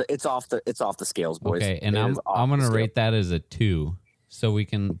off the scales, boys. Okay, and It I'm is off going the to scale. rate that as a 2 so we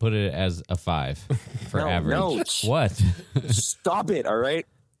can put it as a 5 for No, average. no. What? Stop it, all right?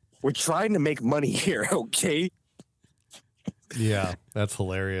 We're trying to make money here, okay? Yeah, that's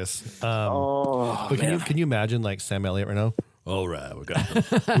hilarious. Oh, But man. can you imagine like Sam Elliott right now? All right, we have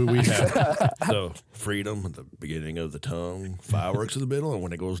the freedom at the beginning of the tongue, fireworks in the middle, and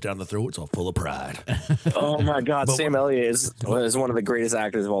when it goes down the throat, it's all full of pride. Oh my God, But- Sam Elliott is one of the greatest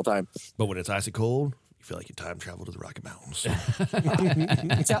actors of all time. But when it's icy cold, you feel like you time travel to the Rocky Mountains.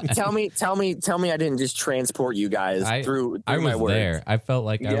 Tell me, I didn't just transport you guys through I my was words. there. I felt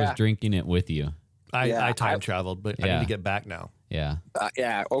like I was Yeah. drinking it with you. I Yeah, time traveled, but I Yeah. need to get back now. Yeah.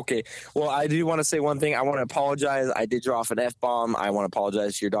 Yeah. Okay. Well, I do want to say one thing. I want to apologize. I did draw off an F-bomb. I want to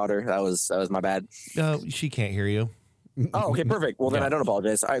apologize to your daughter. That was my bad. She can't hear you. Oh, okay. Perfect. Well, then Yeah. I don't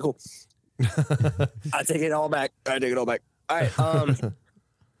apologize. All right, cool. I take it all back. All right.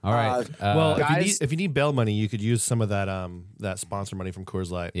 All right. Well, guys- if you need bail money, you could use some of that sponsor money from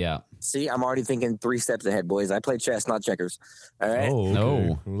Coors Light. yeah. See, I'm already thinking 3 steps ahead, boys. I play chess, not checkers. All right. Oh, okay.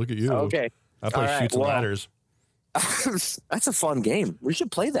 No. Look at you. Okay. I play All right, shoots and well- ladders. That's a fun game. We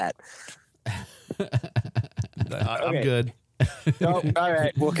should play that. I'm Okay. good. Oh, all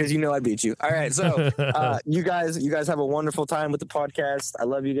right. Well, because I beat you. All right. So, you guys have a wonderful time with the podcast. I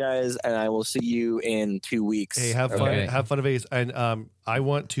love you guys, and I will see you in 2 weeks. Hey, have fun. Okay. Have fun at Vegas. And I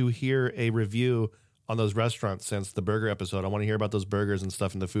want to hear a review on those restaurants since the burger episode. I want to hear about those burgers and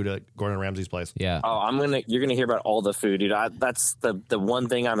stuff and the food at Gordon Ramsay's place. Yeah. Oh, you're gonna hear about all the food, dude. That's the one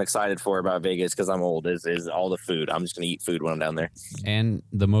thing I'm excited for about Vegas because I'm old is all the food. I'm just gonna eat food when I'm down there. And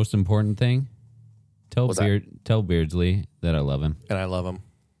the most important thing, tell What's that? tell Beardsley that I love him. And I love them.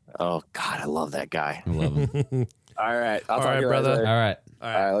 Oh God, I love that guy. I love him. All right, I'll All talk right, to you brother. later. All right. All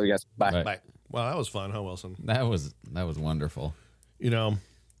All right. right, love you guys. Bye. Bye. Bye. Wow, that was fun, huh, Wilson? That was wonderful. You know,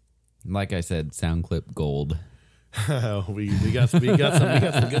 Like I said, sound clip gold. we got some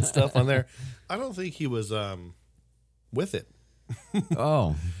good stuff on there. I don't think he was with it.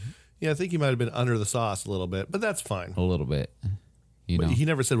 Oh, Yeah, I think he might have been under the sauce a little bit, but that's fine. a little bit. But he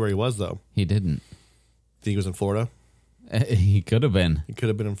never said where he was though. He didn't. Think he was in Florida? He could have been. He could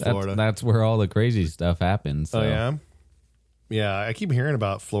have been in Florida. That's where all the crazy stuff happens. So. Oh yeah, yeah. I keep hearing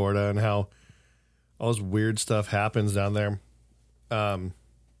about Florida and how all this weird stuff happens down there.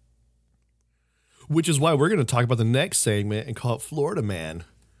 Which is why we're going to talk about the next segment and call it Florida Man.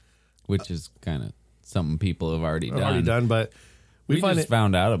 Which is kind of something people have already done. Already done, but We find just it.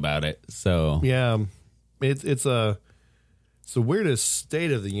 found out about it. So Yeah, it's the weirdest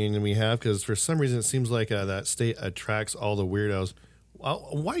state of the union we have because for some reason it seems like that state attracts all the weirdos.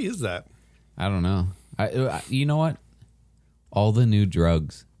 Why is that? I don't know. You know what? All the new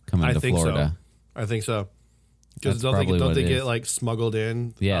drugs coming I to think Florida. so. I think so. Because That's probably don't what they it get is. like smuggled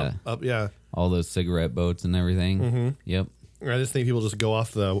in? Yeah. Up, yeah. All those cigarette boats and everything. Mm-hmm. Yep. I just think people just go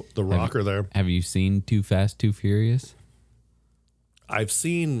off the rocker there. Have you seen Too Fast, Too Furious? I've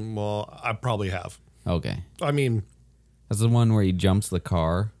seen. Well, I probably have. Okay. I mean, That's the one where he jumps the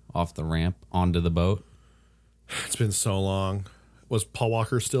car off the ramp onto the boat. it's been so long. Was Paul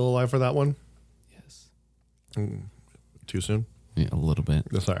Walker still alive for that one? Yes. Too soon? Yeah, a little bit.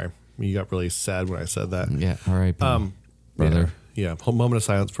 Sorry, you got really sad when I said that. Yeah. All right, brother. Yeah. Moment of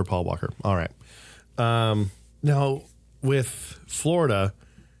silence for Paul Walker. All right. Now with Florida,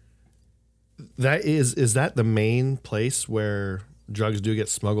 that is that the main place where drugs do get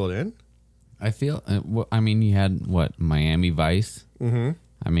smuggled in? I feel. I mean, you had what Miami Vice. Mm-hmm.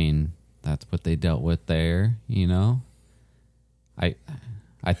 I mean, that's what they dealt with there. You know.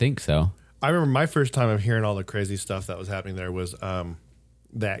 I think so. I remember my first time of hearing all the crazy stuff that was happening there was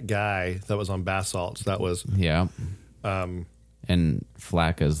that guy that was on bath salts. That was Yeah. And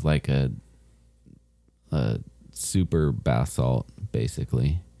Flacca's like a super bath salt,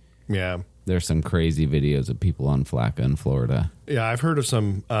 basically. yeah. There's some crazy videos of people on Flacca in Florida. Yeah, I've heard of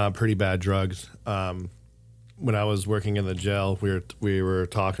some pretty bad drugs. When I was working in the jail, we were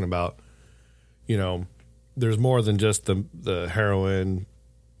talking about, there's more than just the heroin,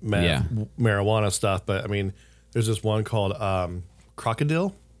 meth, Yeah. marijuana stuff. But I mean, there's this one called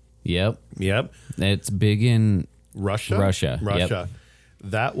Crocodile. Yep. Yep, It's big in Russia. Yep.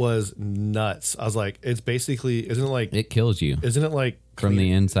 That was nuts. I was like, it's basically, isn't it kills you. like From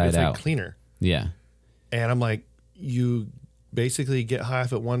the inside it's like out. cleaner? Yeah. And I'm like, you basically get high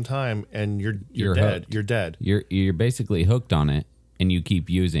off at one time and you're You're dead. hooked. You're dead. You're basically hooked on it and you keep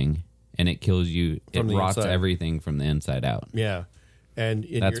using and it kills you. From it the rots inside. everything from the inside out. Yeah. And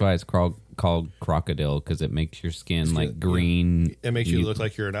That's why it's called crocodile because it makes your skin like green. it makes you look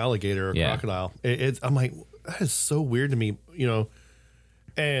like you're an alligator or a Yeah. crocodile. I'm like, that is so weird to me,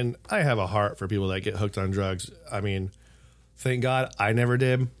 And I have a heart for people that get hooked on drugs. I mean, thank God I never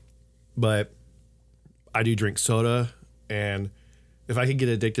did, but I do drink soda. And if I could get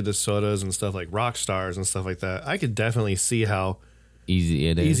addicted to sodas and stuff like Rock Stars and stuff like that, I could definitely see how easy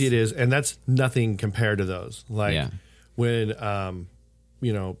it is. easy it is. And that's nothing compared to those. Like Yeah. when,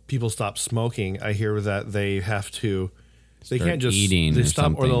 people stop smoking, I hear that they have to, they Start can't just eating they or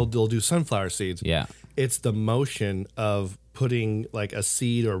stop or something. they'll do sunflower seeds. Yeah. It's the motion of putting like a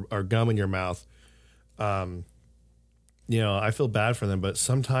seed or gum in your mouth. I feel bad for them, but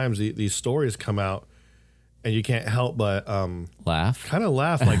sometimes these stories come out and you can't help but Laugh. kind of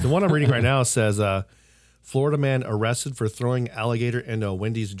laugh. Like the one I'm reading right now says Florida man arrested for throwing alligator into a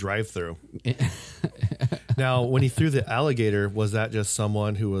Wendy's drive-thru. Now, when he threw the alligator, was that just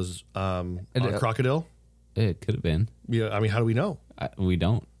someone who was on a crocodile? It could have been. Yeah, I mean, how do we know? We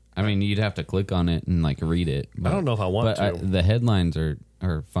don't. I mean, you'd have to click on it and like read it. But, I don't know if I want to. The headlines are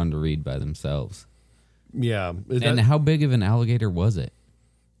fun to read by themselves. Yeah. And how big of an alligator was it?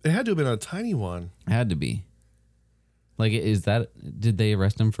 It had to have been a tiny one. It had to be. Like, did they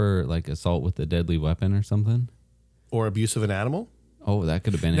arrest him for like assault with a deadly weapon or something? Or abuse of an animal? Oh, that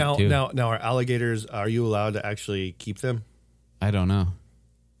could have been it too. Now, are alligators, are you allowed to actually keep them? I don't know.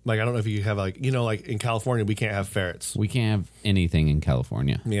 Like, I don't know if you have like in California, we can't have ferrets. We can't have anything in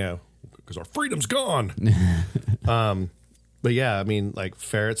California. Yeah. Because our freedom's gone. But yeah, I mean, like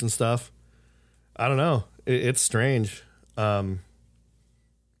ferrets and stuff. I don't know. It's strange. But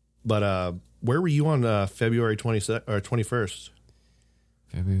where were you on February 21st?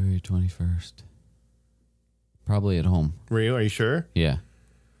 February 21st. Probably at home. Were you? Are you sure? Yeah.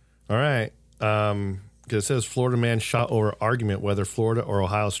 All right. Because it says Florida man shot over argument whether Florida or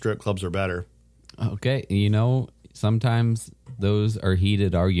Ohio strip clubs are better. Okay. Sometimes those are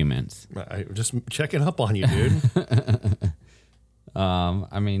heated arguments. I'm just checking up on you, dude.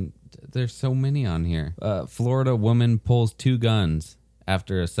 I mean, there's so many on here. Florida woman pulls 2 guns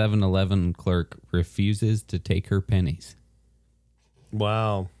after a 7-Eleven clerk refuses to take her pennies.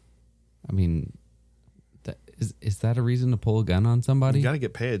 Wow. I mean, is that a reason to pull a gun on somebody? You got to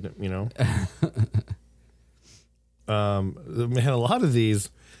get paid, Man, a lot of these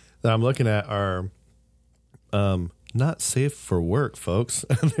that I'm looking at are not safe for work, folks.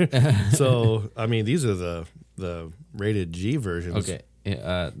 So, I mean, these are the rated G versions. Okay.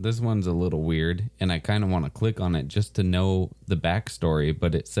 This one's a little weird, and I kind of want to click on it just to know the backstory,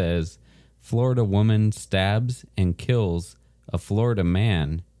 but it says Florida woman stabs and kills a Florida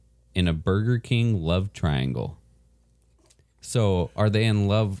man in a Burger King love triangle. So are they in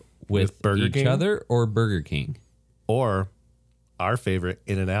love with Burger each King? other or Burger King? Or our favorite,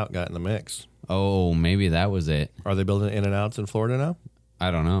 In-N-Out, got in the mix. Oh, maybe that was it. Are they building In-N-Outs in Florida now?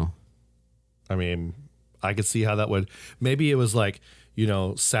 I don't know. I mean, I could see how that would. Maybe it was like,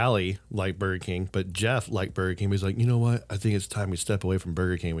 Sally liked Burger King, but Jeff liked Burger King. He's like, you know what? I think it's time we step away from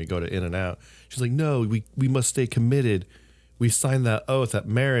Burger King. We go to In-N-Out. She's like, no, we must stay committed. We signed that oath, that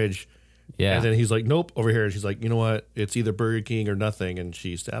marriage. Yeah. And then he's like, nope, over here. And she's like, you know what? It's either Burger King or nothing. And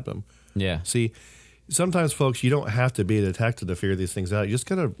she stabbed him. Yeah. See, sometimes, folks, you don't have to be a detective to figure these things out. You just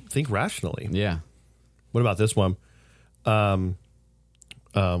got to think rationally. Yeah. What about this one? Well,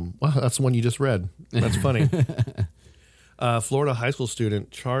 that's the one you just read. That's funny. Florida high school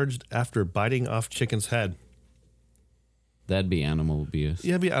student charged after biting off chicken's head. That'd be animal abuse.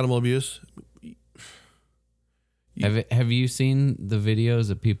 Yeah, it'd be animal abuse. Have you seen the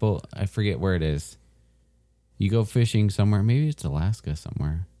videos of people? I forget where it is. You go fishing somewhere. Maybe it's Alaska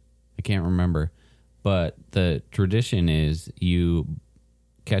somewhere. I can't remember. But the tradition is you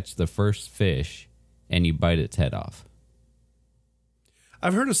catch the first fish and you bite its head off.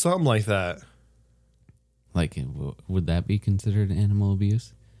 I've heard of something like that. Like, would that be considered animal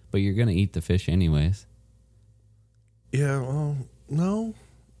abuse? But you're going to eat the fish anyways. Yeah, well, no.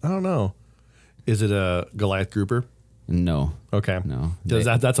 I don't know. Is it a Goliath grouper? No. Okay. No.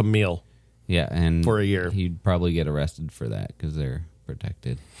 That's a meal. Yeah, and for a year. He'd probably get arrested for that because they're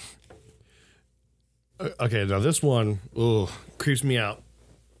protected. Okay, now this one creeps me out.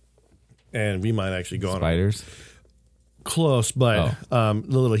 And we might actually go Spiders? Close, but the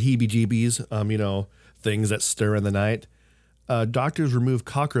little heebie-jeebies, things that stir in the night. Doctors remove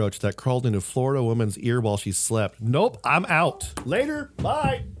cockroach that crawled into Florida woman's ear while she slept. Nope, I'm out. Later,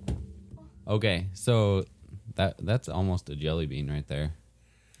 bye. Okay, so that's almost a jelly bean right there.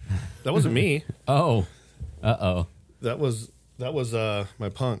 That wasn't me. Oh, uh-oh. That was my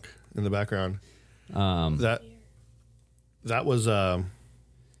punk in the background. That was that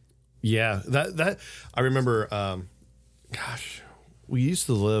I remember. Gosh, we used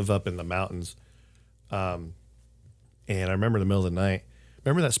to live up in the mountains, and I remember in the middle of the night.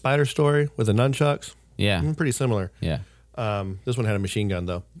 Remember that spider story with the nunchucks? Yeah, pretty similar. Yeah. This one had a machine gun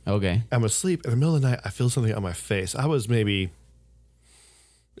though. Okay. I'm asleep in the middle of the night. I feel something on my face. I was maybe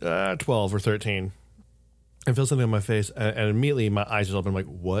 12 or 13. I feel something on my face, and immediately my eyes just open. I'm like,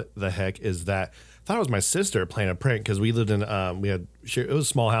 "What the heck is that?" I thought it was my sister playing a prank because we lived in it was a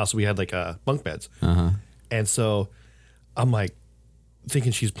small house. So we had like bunk beds, and so I'm like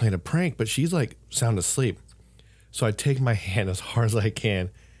thinking she's playing a prank, but she's like sound asleep. So I take my hand as hard as I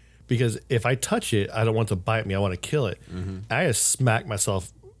can because if I touch it, I don't want it to bite me. I want to kill it. I just smack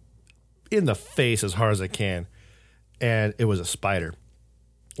myself in the face as hard as I can, and it was a spider,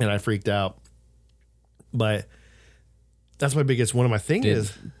 and I freaked out. But that's my biggest, one of my things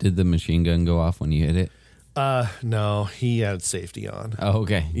is, Did the machine gun go off when you hit it? no, he had safety on. Oh,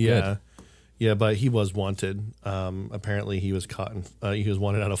 okay. Yeah. Good. Yeah, but he was wanted. Apparently he was caught he was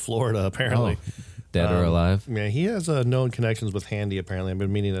wanted out of Florida, apparently. Oh, dead or alive? Yeah, he has known connections with Handy, apparently. I've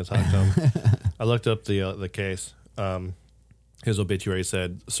been meaning to talk to him. I looked up the case. His obituary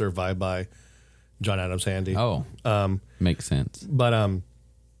said survived by John Adams Handy. Oh, makes sense. But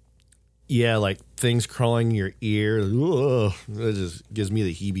yeah, like things crawling in your ear. Ugh, it just gives me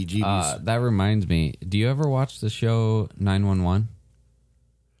the heebie-jeebies. That reminds me. Do you ever watch the show 911?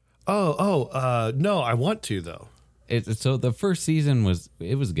 No, I want to though. So the first season was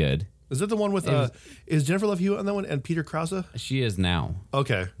good. Is it the one with is Jennifer Love Hewitt on that one and Peter Krause? She is now.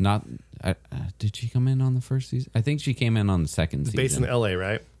 Okay, Not did she come in on the first season? I think she came in on the second season. based in L.A.,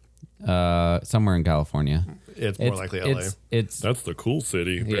 right? Somewhere in California. It's more likely L.A. It's That's the cool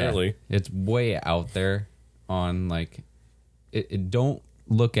city, yeah, apparently. it's way out there on like don't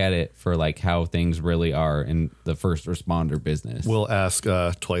look at it for like how things really are in the first responder business. We'll ask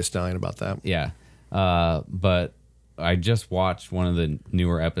Twice Nine about that. Yeah. But I just watched one of the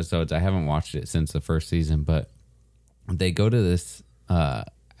newer episodes. I haven't watched it since the first season, but they go to this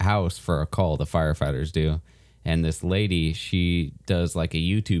house for a call, the firefighters do. And this lady, she does like a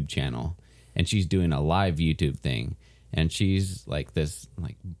YouTube channel and she's doing a live YouTube thing. And she's like this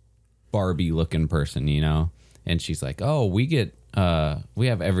like Barbie looking person, you know? And she's like, oh, we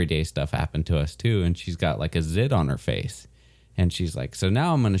have everyday stuff happen to us too. And she's got like a zit on her face. And she's like, so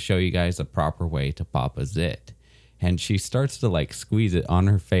now I'm going to show you guys a proper way to pop a zit. And she starts to like squeeze it on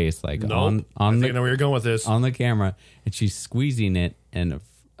her face, like on I think the I know where you're going with this. on the camera, and she's squeezing it, and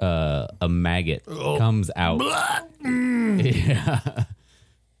a maggot comes out. Yeah,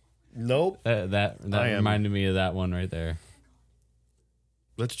 Nope. that reminded me of that one right there.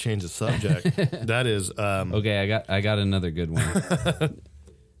 Let's change the subject. That is Okay, I got another good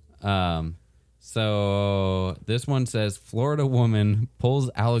one. So this one says Florida woman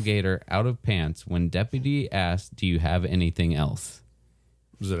pulls alligator out of pants when deputy asks, "Do you have anything else?"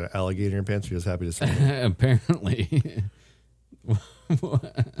 Was it an alligator in your pants? You're just happy to see it. Apparently.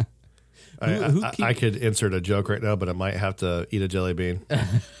 I could insert a joke right now, but I might have to eat a jelly bean.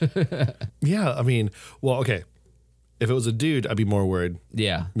 Yeah, I mean, well, okay. If it was a dude, I'd be more worried.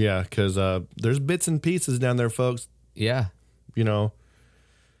 Yeah. Yeah, because there's bits and pieces down there, folks. Yeah. You know.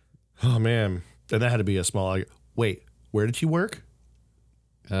 Oh, man. And that had to be a small... Wait, where did she work?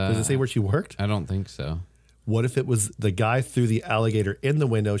 Does it say where she worked? I don't think so. What if it was the guy threw the alligator in the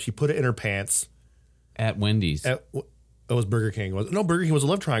window, she put it in her pants. At Wendy's. It was Burger King. No, Burger King was a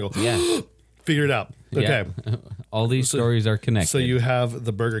love triangle. Yeah. Figured it out. Okay. Yeah. All these stories are connected. So you have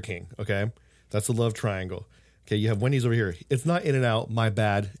the Burger King, okay? That's a love triangle. Okay, you have Wendy's over here. It's not In-N-Out, my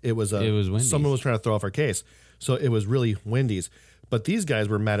bad. It was Wendy's. Someone was trying to throw off our case. So it was really Wendy's. But these guys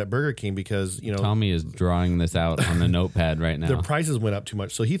were mad at Burger King because, you know, Tommy is drawing this out on the notepad right now. their prices went up too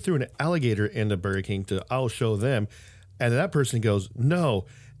much. So he threw an alligator into Burger King I'll show them. And that person goes, no.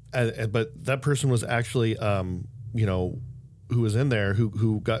 But that person was actually, you know, who was in there,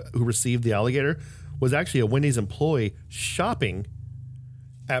 who received the alligator, was actually a Wendy's employee shopping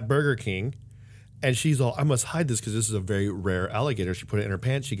at Burger King. And she's all, I must hide this because this is a very rare alligator. She put it in her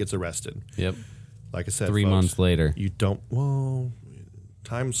pants. She gets arrested. Yep. Like I said, 3 folks, months later. you don't, well,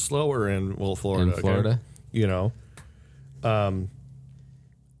 time's slower in, Florida. In Florida? Okay? You know,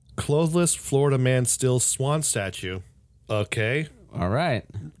 clothless Florida man steals swan statue. Okay. All right.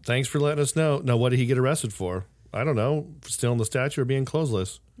 Thanks for letting us know. Now, what did he get arrested for? I don't know. Stealing the statue or being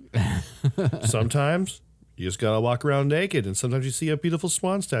clothesless. Sometimes you just got to walk around naked, and sometimes you see a beautiful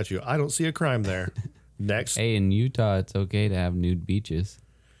swan statue. I don't see a crime there. Next. Hey, in Utah, it's okay to have nude beaches.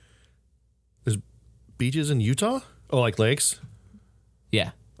 There's beaches in Utah? Oh, like lakes?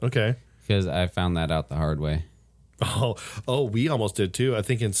 Yeah. Okay. Because I found that out the hard way. Oh, we almost did too. I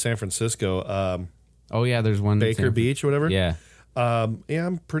think in San Francisco, Oh, yeah, there's one. in Baker Beach or whatever. Yeah. Yeah,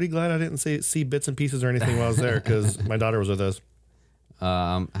 I'm pretty glad I didn't see bits and pieces or anything while I was there because my daughter was with us.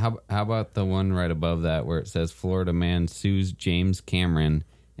 How about the one right above that where it says Florida man sues James Cameron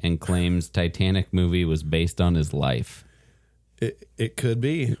and claims Titanic movie was based on his life? It could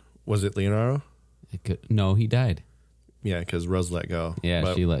be. Was it Leonardo? No, he died. Yeah, because Rose let go. Yeah,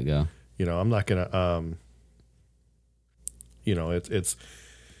 But, she let go. You know, I'm not gonna. You know, it's.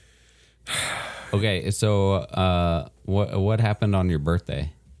 Okay, so what happened on your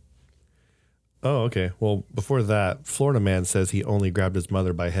birthday? Oh, okay. Well, before that, Florida man says he only grabbed his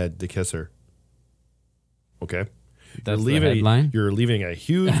mother by head to kiss her. Okay. That's the headline? You're leaving a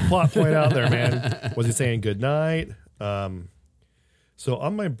huge plot point out there, man. Was he saying good night? So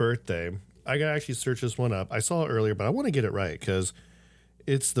on my birthday, I gotta actually search this one up. I saw it earlier, but I want to get it right because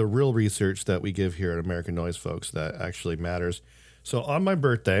it's the real research that we give here at American Noise, folks, that actually matters. So on my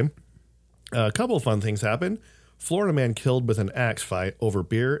birthday, a couple of fun things happened. Florida man killed with an axe fight over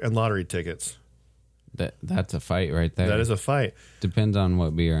beer and lottery tickets. That's a fight right there. That is a fight. Depends on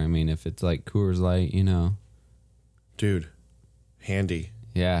what beer. I mean, if it's like Coors Light, you know. Dude, handy.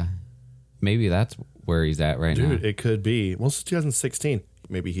 Yeah. Maybe that's where he's at right now. Dude, it could be. Well, it's 2016.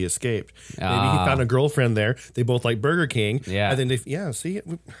 Maybe he escaped. Maybe he found a girlfriend there. They both like Burger King. Yeah. And then see,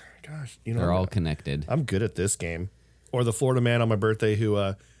 gosh, you know, They're all connected. I'm good at this game. Or the Florida man on my birthday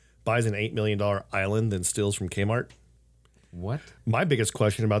who buys an $8 million island and steals from Kmart. What? My biggest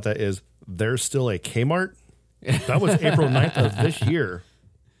question about that is, there's still a Kmart? That was April 9th of this year.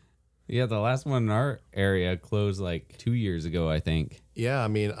 Yeah, the last one in our area closed like 2 years ago, I think. Yeah, I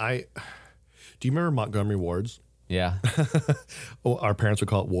mean, do you remember Montgomery Wards? Yeah. Oh, our parents would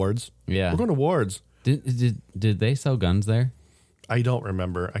call it Wards. Yeah. We're going to Wards. Did they sell guns there? I don't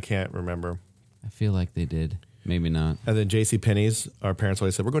remember. I can't remember. I feel like they did. Maybe not. And then J.C. Penney's, our parents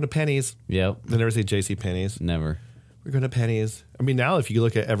always said, we're going to Penny's. Yep. They never say J.C. Penney's. Never. We're going to Penny's. I mean, now if you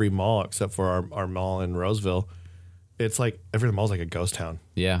look at every mall except for our mall in Roseville, it's like every mall's like a ghost town.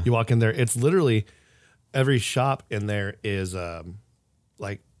 Yeah. You walk in there, it's literally every shop in there is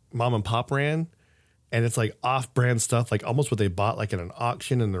like mom and pop ran, and it's like off-brand stuff, like almost what they bought like at an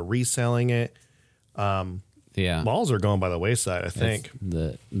auction, and they're reselling it. Yeah. Malls are going by the wayside, I think.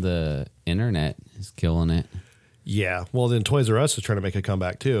 The internet is killing it. Yeah. Well, then Toys R Us is trying to make a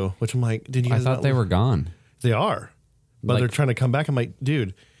comeback too, which I'm like, did you I guys thought not they were gone. They are, but Like- they're trying to come back. I'm like,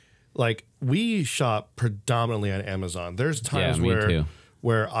 dude, like we shop predominantly on Amazon. There's times me too.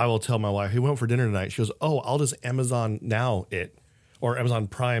 where I will tell my wife, "Hey, we went for dinner tonight." She goes, "Oh, I'll just Amazon now it, or Amazon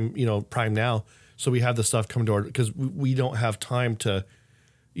Prime, Prime now." So we have the stuff come to our, because we don't have time to,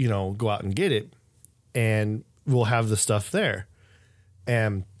 go out and get it, and we'll have the stuff there,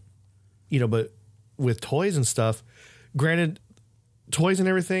 and but with toys and stuff, granted, toys and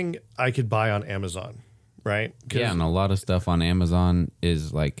everything I could buy on Amazon. Right? Yeah, and a lot of stuff on Amazon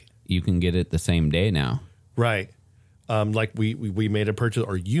is like you can get it the same day now. Right. Like we made a purchase,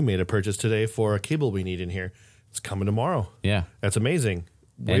 or you made a purchase today for a cable we need in here. It's coming tomorrow. Yeah. That's amazing.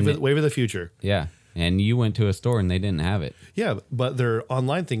 Wave of the future. Yeah. And you went to a store and they didn't have it. Yeah, but their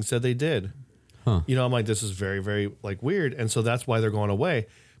online thing said they did. Huh. I'm like, this is very, very like weird. And so that's why they're going away.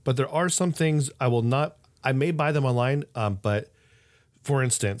 But there are some things I may buy them online. But for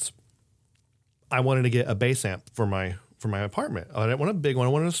instance, I wanted to get a bass amp for my apartment. I didn't want a big one. I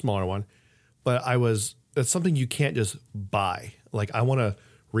wanted a smaller one. But that's something you can't just buy. Like I want to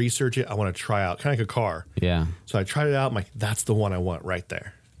research it. I want to try out, kind of like a car. Yeah. So I tried it out. I'm like, that's the one I want right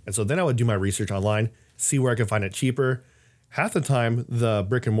there. And so then I would do my research online, see where I could find it cheaper. Half the time, the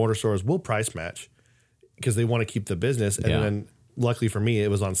brick and mortar stores will price match because they want to keep the business. And then luckily for me, it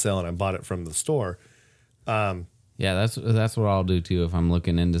was on sale and I bought it from the store. Yeah, that's what I'll do too. If I'm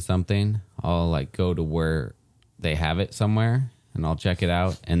looking into something, I'll like go to where they have it somewhere and I'll check it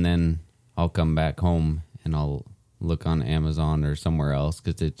out, and then I'll come back home and I'll look on Amazon or somewhere else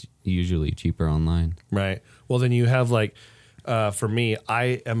because it's usually cheaper online. Right. Well, then you have like, for me,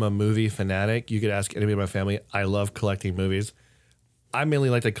 I am a movie fanatic. You could ask anybody in my family. I love collecting movies. I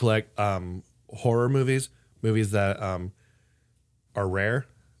mainly like to collect horror movies that are rare,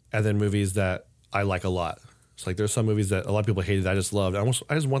 and then movies that I like a lot. It's like there's some movies that a lot of people hated that I just loved.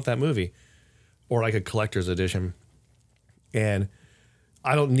 I just want that movie, or like a collector's edition. And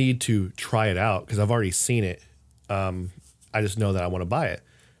I don't need to try it out because I've already seen it. I just know that I want to buy it.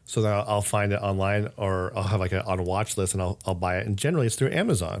 So then I'll find it online, or I'll have like on a watch list, and I'll buy it. And generally it's through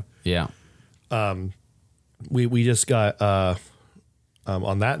Amazon. Yeah. We just got,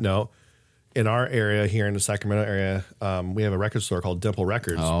 on that note, in our area here in the Sacramento area, we have a record store called Dimple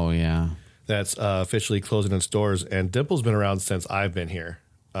Records. Oh, yeah. That's officially closing its doors, and Dimple's been around since I've been here.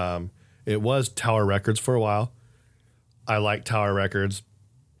 It was Tower Records for a while. I like Tower Records,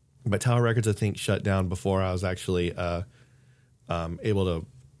 but Tower Records I think shut down before I was actually able to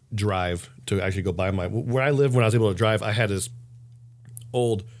drive to actually go buy where I lived. When I was able to drive, I had this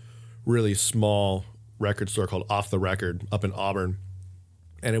old, really small record store called Off the Record up in Auburn,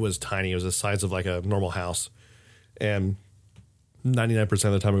 and it was tiny. It was the size of like a normal house, and 99%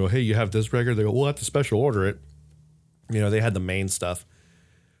 of the time I go, hey, you have this record? They go, we'll have to special order it. They had the main stuff.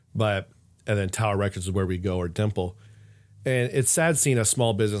 And then Tower Records is where we go, or Dimple. And it's sad seeing a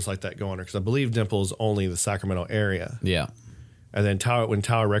small business like that go under, because I believe Dimple is only the Sacramento area. Yeah. And then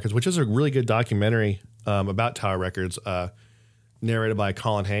Tower Records, which is a really good documentary about Tower Records, narrated by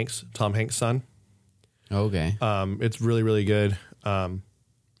Colin Hanks, Tom Hanks' son. Okay. It's really, really good.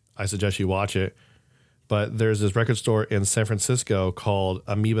 I suggest you watch it. But there's this record store in San Francisco called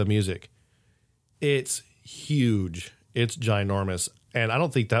Amoeba Music. It's huge. It's ginormous. And I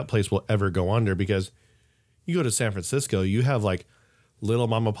don't think that place will ever go under because you go to San Francisco, you have like little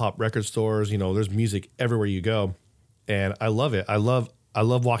mom and pop record stores. You know, there's music everywhere you go. And I love it. I love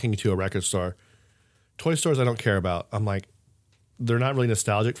walking into a record store. Toy stores I don't care about. I'm like, they're not really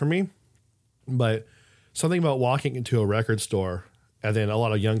nostalgic for me. But something about walking into a record store, and then a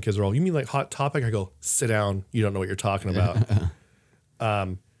lot of young kids are all, you mean like Hot Topic? I go, sit down. You don't know what you're talking about.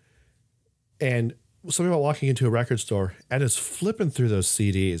 And something about walking into a record store and just flipping through those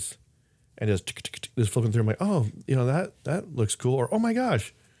CDs and just flipping through. I'm like, oh, you know, that looks cool. Or, oh my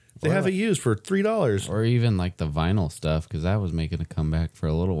gosh, they have it used for $3. Or even like the vinyl stuff, because that was making a comeback for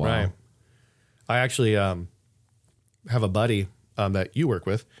a little while. Right. I actually have a buddy that you work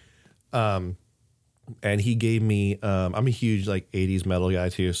with. And he gave me, I'm a huge like 80s metal guy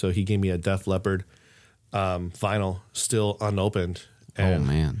too. So he gave me a Def Leppard vinyl still unopened. And oh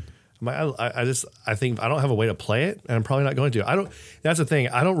man. I think I don't have a way to play it, and I'm probably not going to. That's the thing.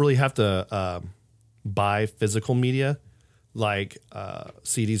 I don't really have to buy physical media like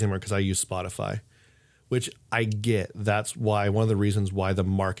CDs anymore because I use Spotify, which I get. That's why one of the reasons why the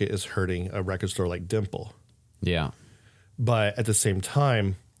market is hurting a record store like Dimple. Yeah. But at the same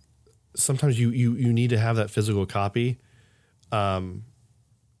time, sometimes you need to have that physical copy.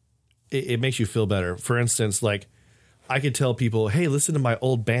 It makes you feel better. For instance, like I could tell people, hey, listen to my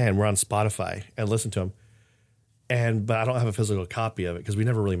old band. We're on Spotify, and listen to them. But I don't have a physical copy of it because we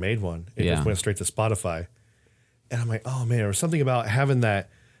never really made one. It just went straight to Spotify. And I'm like, oh man, there was something about having that.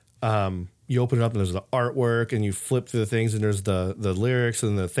 You open it up and there's the artwork, and you flip through the things, and there's the lyrics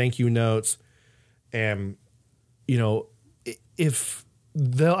and the thank you notes. And, you know,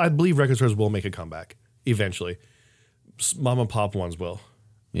 I believe record stores will make a comeback eventually. Mom and pop ones will.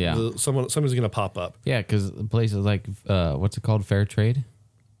 Yeah. Somebody's going to pop up. Yeah, because places like, what's it called? Fair Trade?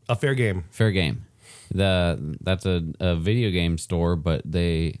 A Fair Game. Fair Game. That's a video game store, but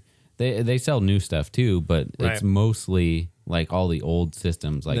they sell new stuff too, but it's mostly like all the old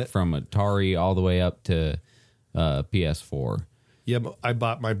systems, like from Atari all the way up to PS4. Yeah, I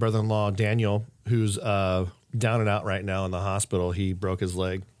bought my brother-in-law, Daniel, who's down and out right now in the hospital. He broke his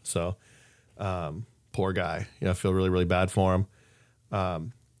leg, so poor guy. You know, I feel really, really bad for him.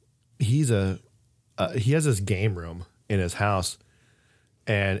 He has this game room in his house,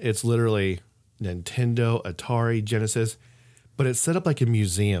 and it's literally Nintendo, Atari, Genesis, but it's set up like a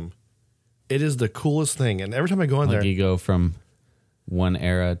museum. It is the coolest thing, and every time I go in there, you go from one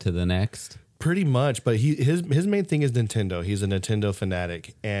era to the next. Pretty much, but his main thing is Nintendo. He's a Nintendo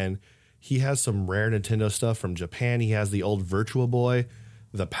fanatic, and he has some rare Nintendo stuff from Japan. He has the old Virtual Boy,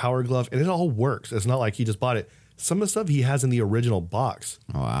 the Power Glove, and it all works. It's not like he just bought it. Some of the stuff he has in the original box.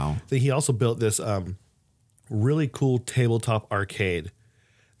 Oh, wow. Then he also built this really cool tabletop arcade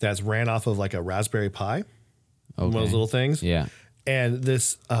that's ran off of like a Raspberry Pi. Okay. One of those little things. Yeah. And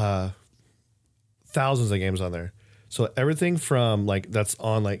this thousands of games on there. So everything from like that's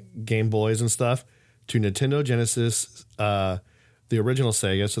on like Game Boys and stuff to Nintendo, Genesis, the original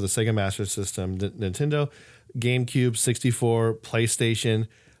Sega, so the Sega Master System, Nintendo, GameCube, 64, PlayStation.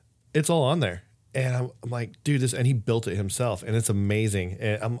 It's all on there. And I'm like, dude, and he built it himself, and it's amazing.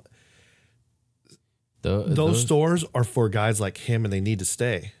 And those stores are for guys like him, and they need to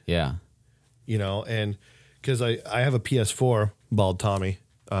stay. Yeah. You know, and because I have a PS4, Bald Tommy.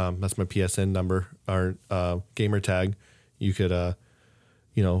 That's my PSN number, or gamer tag. You could,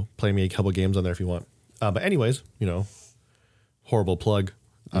 play me a couple games on there if you want. But anyways, horrible plug.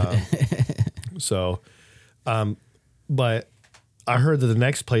 But I heard that the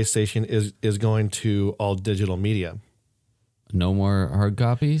next PlayStation is going to all digital media. No more hard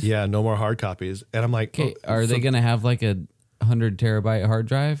copies? Yeah, no more hard copies. And I'm like, okay, are they going to have like a 100 terabyte hard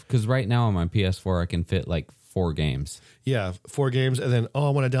drive? Because right now on my PS4, I can fit like 4 games. Yeah, 4 games. And then, I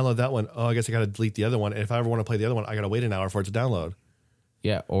want to download that one. Oh, I guess I got to delete the other one. And if I ever want to play the other one, I got to wait an hour for it to download.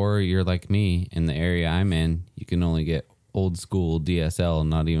 Yeah, or you're like me in the area I'm in. You can only get old school DSL,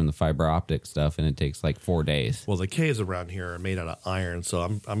 not even the fiber optic stuff, and it takes like 4 days. Well, the K's around here are made out of iron,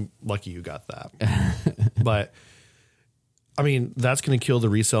 so I'm lucky you got that. But I mean, that's going to kill the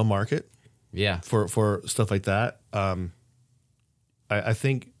resale market. Yeah, for stuff like that. I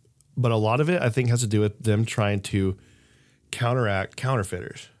think, but a lot of it I think has to do with them trying to counteract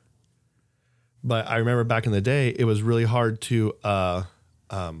counterfeiters. But I remember back in the day, it was really hard to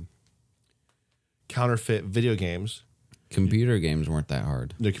counterfeit video games. Computer games weren't that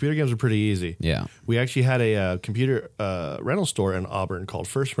hard. The computer games were pretty easy. Yeah. We actually had a computer rental store in Auburn called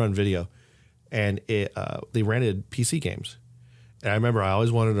First Run Video, and they rented PC games. And I remember I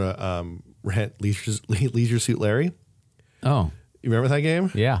always wanted to rent Leisure Suit Larry. Oh, You remember that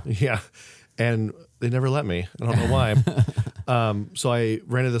game? yeah. Yeah. And they never let me. I don't know why. So I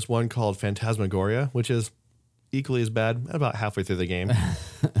rented this one called Phantasmagoria, which is equally as bad, about halfway through the game.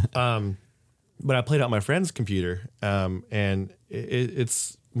 But I played it on my friend's computer, and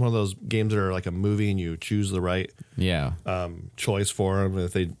it's one of those games that are like a movie, and you choose the right Yeah. choice for them.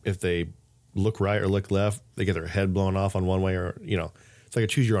 If they look right or look left, they get their head blown off on one way, or it's like a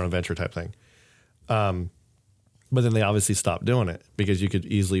choose your own adventure type thing. But then they obviously stopped doing it because you could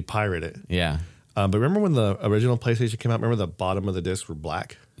easily pirate it. Yeah. But remember when the original PlayStation came out? Remember the bottom of the discs were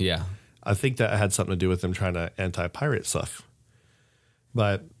black? Yeah. I think that had something to do with them trying to anti-pirate stuff.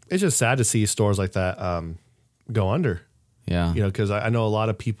 But it's just sad to see stores like that go under. Yeah. Because I know a lot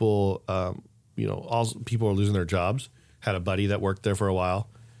of people, all people are losing their jobs. Had a buddy that worked there for a while.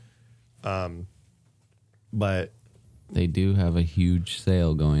 But They do have a huge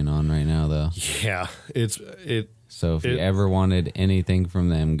sale going on right now, though. yeah, So if you ever wanted anything from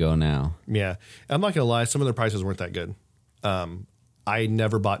them, go now. yeah. I'm not gonna lie, some of their prices weren't that good. I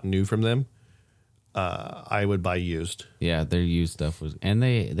never bought new from them. I would buy used. Yeah, their used stuff was, and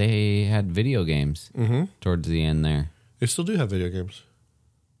they had video games towards the end there. They still do have video games.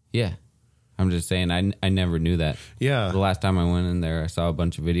 Yeah, I'm just saying, I never knew that. Yeah. The last time I went in there, I saw a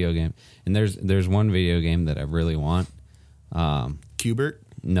bunch of video games, and there's one video game that I really want. Qbert?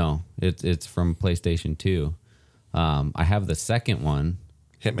 No, it's from PlayStation 2. I have the second one.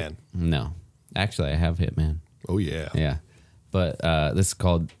 Hitman. No, actually, I have Hitman. Oh yeah. Yeah, but this is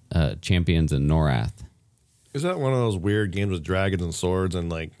called Champions in Norath. Is that one of those weird games with dragons and swords and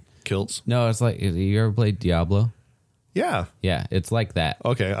like kilts? No, it's like, you ever played Diablo? Yeah. Yeah, it's like that.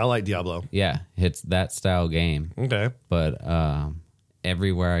 Okay, I like Diablo. Yeah, it's that style game. Okay. But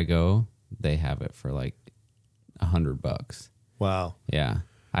everywhere I go, they have it for like $100. Wow. Yeah,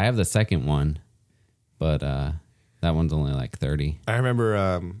 I have the second one, but that one's only like 30. I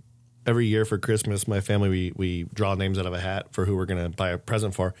remember every year for Christmas, my family, we draw names out of a hat for who we're going to buy a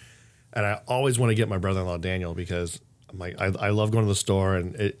present for. And I always want to get my brother-in-law Daniel because I'm like, I love going to the store,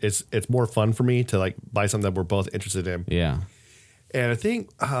 and it's more fun for me to like buy something that we're both interested in. Yeah, And I think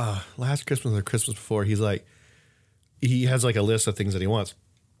last Christmas or Christmas before, he has like a list of things that he wants.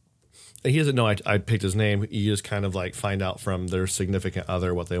 And he doesn't know I picked his name. You just kind of like find out from their significant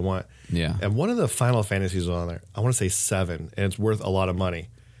other what they want. yeah. And one of the Final Fantasies was on there. I want to say 7, and it's worth a lot of money.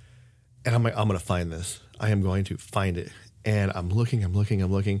 And I'm like, I'm going to find this. I am going to find it. And I'm looking.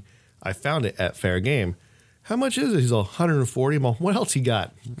 I found it at Fair Game. How much is it? He's all 140. I'm all, what else he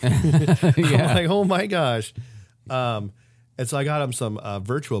got? I'm like, oh my gosh. And so I got him some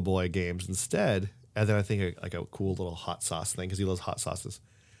Virtua Boy games instead. And then I think like a cool little hot sauce thing because he loves hot sauces.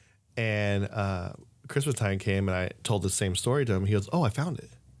 And Christmas time came, and I told the same story to him. He goes, oh, I found it.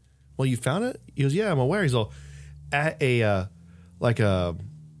 Well, you found it? He goes, yeah, I'm aware. He's all at a like a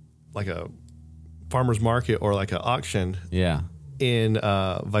farmer's market or like an auction Yeah. in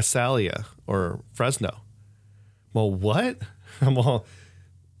Visalia or Fresno. Well, what? I'm all,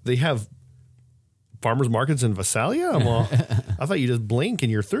 they have farmers markets in Visalia? I'm all, I thought you just blink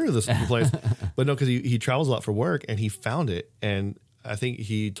and you're through this place. But no, because he travels a lot for work, and he found it. And I think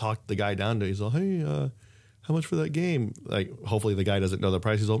he talked the guy down to, he's like, hey, how much for that game? Like, hopefully the guy doesn't know the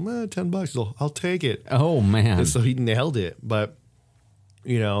price. He's like, $10. He's like, I'll take it. Oh man. And so he nailed it. But,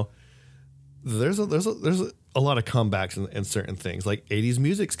 there's a lot of comebacks in certain things. Like 80s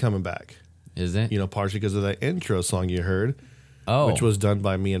music's coming back, Is it? partially because of that intro song you heard, Oh. which was done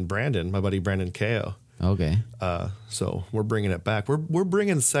by me and Brandon, my buddy Brandon Ko. Okay. So we're bringing it back. We're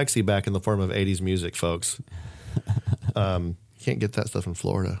bringing sexy back in the form of 80s music, folks. Can't get that stuff in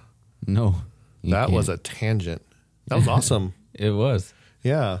Florida. No. you That was can't. a tangent. That was awesome. It was.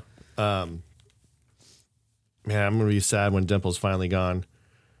 Yeah. Man, I'm going to be sad when Dimple's finally gone.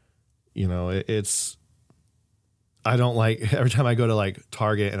 It's, I don't like, every time I go to like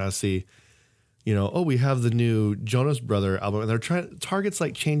Target and I see, oh, we have the new Jonas Brother album, and they're Target's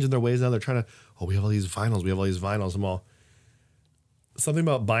like changing their ways now. They're trying to, oh, we have all these vinyls. I'm all, something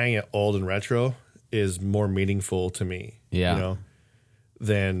about buying it old and retro is more meaningful to me, Yeah.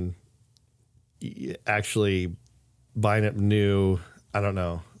 than actually buying it new. I don't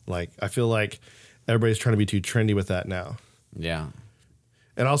know. Like, I feel like everybody's trying to be too trendy with that now. Yeah.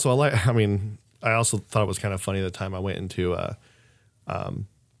 And also, I also thought it was kind of funny the time I went into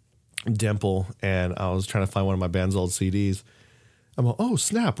Dimple, and I was trying to find one of my band's old CDs. I'm like, oh,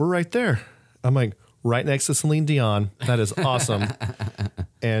 snap, we're right there. I'm like, right next to Celine Dion. That is awesome.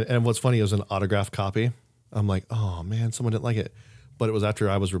 and what's funny, it was an autographed copy. I'm like, oh, man, someone didn't like it. But it was after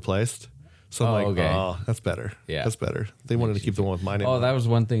I was replaced. So I'm Oh, like, okay. oh, that's better. Yeah. That's better. They wanted to keep the one with my name. Oh, on that it. was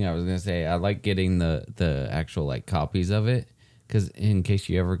one thing I was gonna say. I like getting the actual like copies of it because in case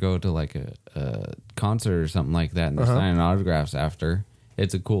you ever go to like a concert or something like that and they're signing autographs after,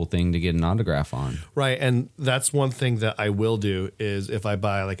 it's a cool thing to get an autograph on. Right, and that's one thing that I will do is if I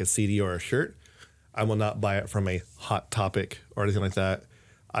buy like a CD or a shirt, I will not buy it from a Hot Topic or anything like that.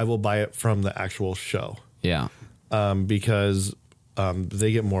 I will buy it from the actual show Yeah, because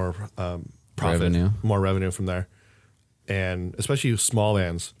they get more profit, more revenue from there, and especially small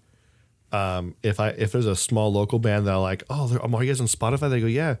bands. If there's a small local band that I like, are you guys on Spotify? They go,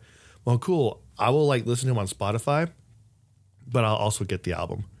 yeah. Well, cool. I will like listen to them on Spotify, but I'll also get the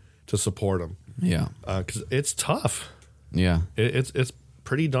album to support them yeah, because it's tough. yeah. It's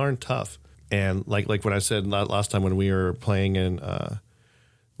pretty darn tough. And like when I said last time when we were playing in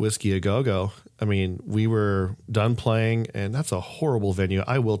Whiskey A Go Go, I mean, we were done playing, and that's a horrible venue.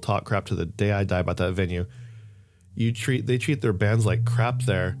 I will talk crap to the day I die about that venue. They treat their bands like crap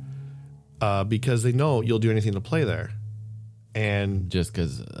there because they know you'll do anything to play there, and Just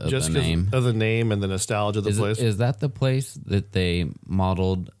because of just the 'cause name. of the name and the nostalgia of the place. Is that the place that they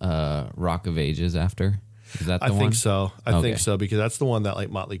modeled Rock of Ages after? Is that the I one? think so. I Okay. think so because that's the one that like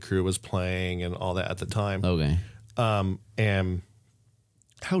Motley Crue was playing and all that at the time. Okay. And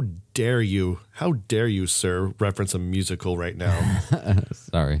how dare you, sir, reference a musical right now?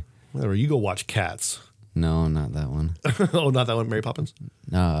 Sorry. Whatever, you go watch Cats. No, not that one. Oh, not that one, Mary Poppins.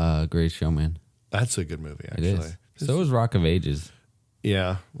 No, Great Showman. That's a good movie, It actually. is. So is Rock of Ages.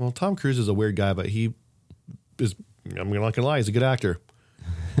 Yeah. Well, Tom Cruise is a weird guy, but he is. I'm not gonna lie, he's a good actor.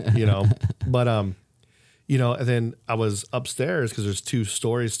 You know, but and then I was upstairs because there's 2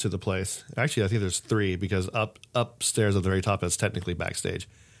 stories to the place. Actually, I think there's 3 because upstairs at the very top is technically backstage.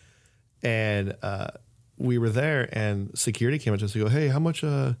 And we were there, and security came up to us and go, "Hey, how much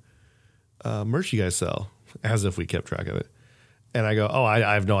merch you guys sell?" As if we kept track of it. And I go, "Oh, I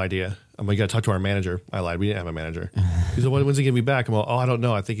have no idea. I'm like, you got to talk to our manager." I lied. We didn't have a manager. He said, "When's he gonna be back?" I'm like, "Oh, I don't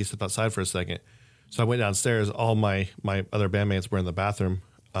know. I think he stepped outside for a second." So I went downstairs. All my other bandmates were in the bathroom,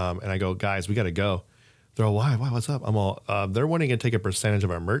 and I go, "Guys, we got to go." They're all, "Why? What's up?" I'm all, "They're wanting to take a percentage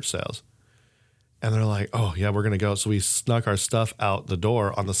of our merch sales." And they're like, "Oh yeah, we're gonna go." So we snuck our stuff out the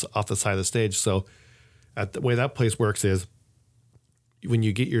door off the side of the stage. So at the way that place works is when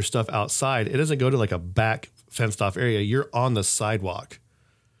you get your stuff outside, it doesn't go to like a back fenced off area. You're on the sidewalk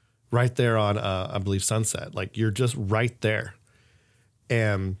right there on, I believe, Sunset. Like you're just right there.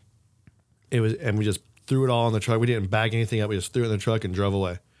 And we just threw it all in the truck. We didn't bag anything up. We just threw it in the truck and drove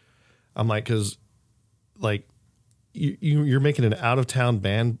away. I'm like, cause like you're making an out of town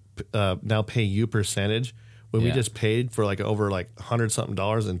band now pay you percentage when we Yeah. just paid for like over like $100-something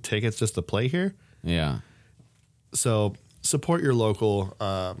in tickets just to play here. Yeah. So support your local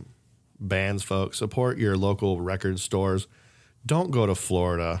bands, folks. Support your local record stores. Don't go to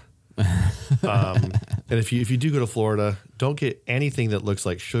Florida. And if you do go to Florida, don't get anything that looks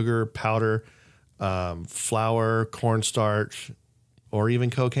like sugar, powder, flour, cornstarch, or even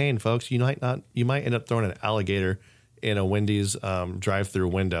cocaine, folks. You might end up throwing an alligator in a Wendy's drive-through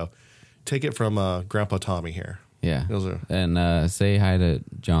window. Take it from Grandpa Tommy here. Yeah. Those are- And say hi to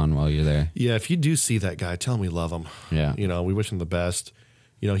John while you're there. Yeah, if you do see that guy, tell him we love him. Yeah. You know, we wish him the best.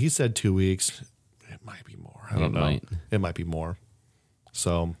 You know, he said 2 weeks. It might be more. I don't know. might. It might be more.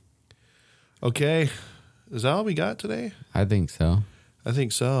 So, okay. Is that all we got today? I think so. I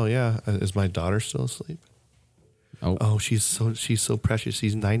think so, yeah. Is my daughter still asleep? Oh, Oh, she's so precious.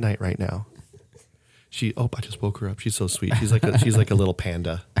 She's night-night right now. I just woke her up. She's so sweet. She's like a little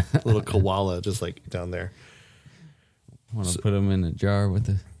panda, a little koala, just like down there. want to put him in a jar with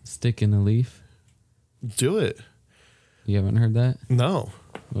a stick and a leaf. Do it. You haven't heard that? No.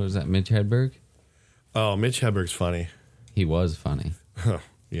 What was that, Mitch Hedberg? Oh, Mitch Hedberg's funny. He was funny.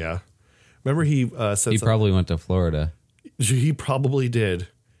 Yeah. Remember he said He something- probably went to Florida. He probably did.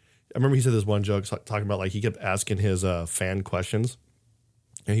 I remember he said this one joke talking about like he kept asking his fan questions,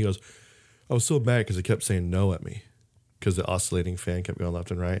 and he goes, "I was so mad because he kept saying no at me because the oscillating fan kept going left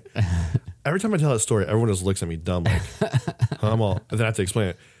and right." Every time I tell that story, everyone just looks at me dumb like, I'm all, and then I have to explain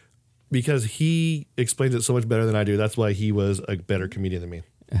it because he explains it so much better than I do. That's why he was a better comedian than me.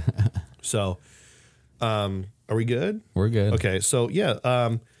 So, are we good? We're good. Okay, so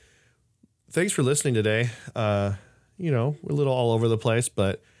yeah, thanks for listening today. We're a little all over the place,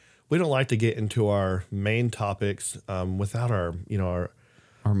 but we don't like to get into our main topics without our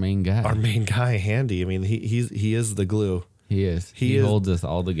Our main guy. main guy handy. I mean, he is the glue. He is. He He is- holds us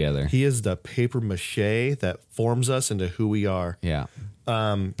all together. He is the paper mache that forms us into who we are. Yeah.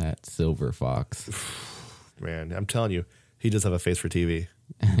 That silver fox. Man, I'm telling you, he does have a face for TV.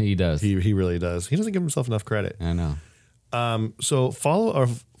 He does. He really does. He doesn't give himself enough credit. I know. So follow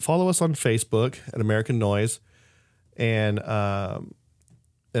us on Facebook at American Noise, and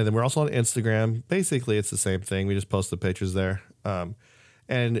then we're also on Instagram. Basically, it's the same thing. We just post the pictures there. Dang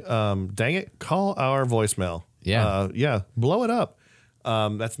it, call our voicemail. Yeah. Blow it up.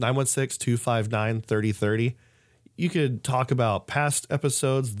 That's 916-259-3030. You could talk about past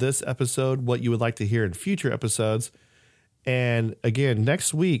episodes, this episode, what you would like to hear in future episodes. And again,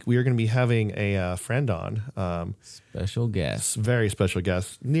 next week we are going to be having a friend on, Special guest. very special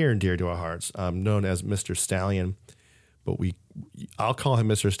guest, near and dear to our hearts, known as Mr. Stallion. But I'll call him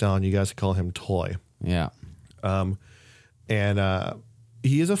Mr. Stallion. You guys can call him Toy. Yeah. And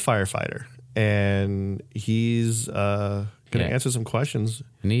he is a firefighter, and he's going to answer some questions.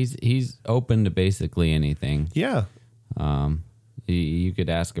 And he's open to basically anything. Yeah. You could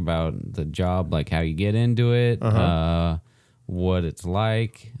ask about the job, like how you get into it, what it's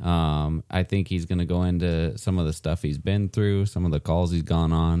like. I think he's going to go into some of the stuff he's been through, some of the calls he's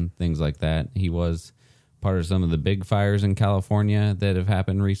gone on, things like that. He was part of some of the big fires in California that have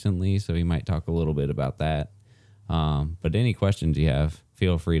happened recently, so he might talk a little bit about that. But any questions you have,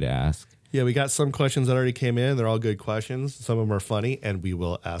 feel free to ask. Yeah, we got some questions that already came in. They're all good questions. Some of them are funny, and we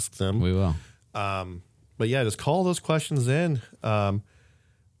will ask them. We will. But yeah, just call those questions in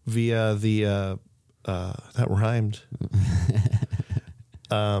via the that rhymed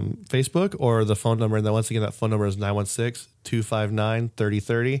Facebook or the phone number. And then once again, that phone number is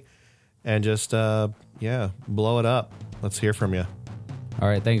 916-259-3030. And just blow it up. Let's hear from you. All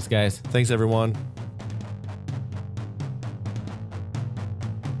right. Thanks, guys. Thanks, everyone.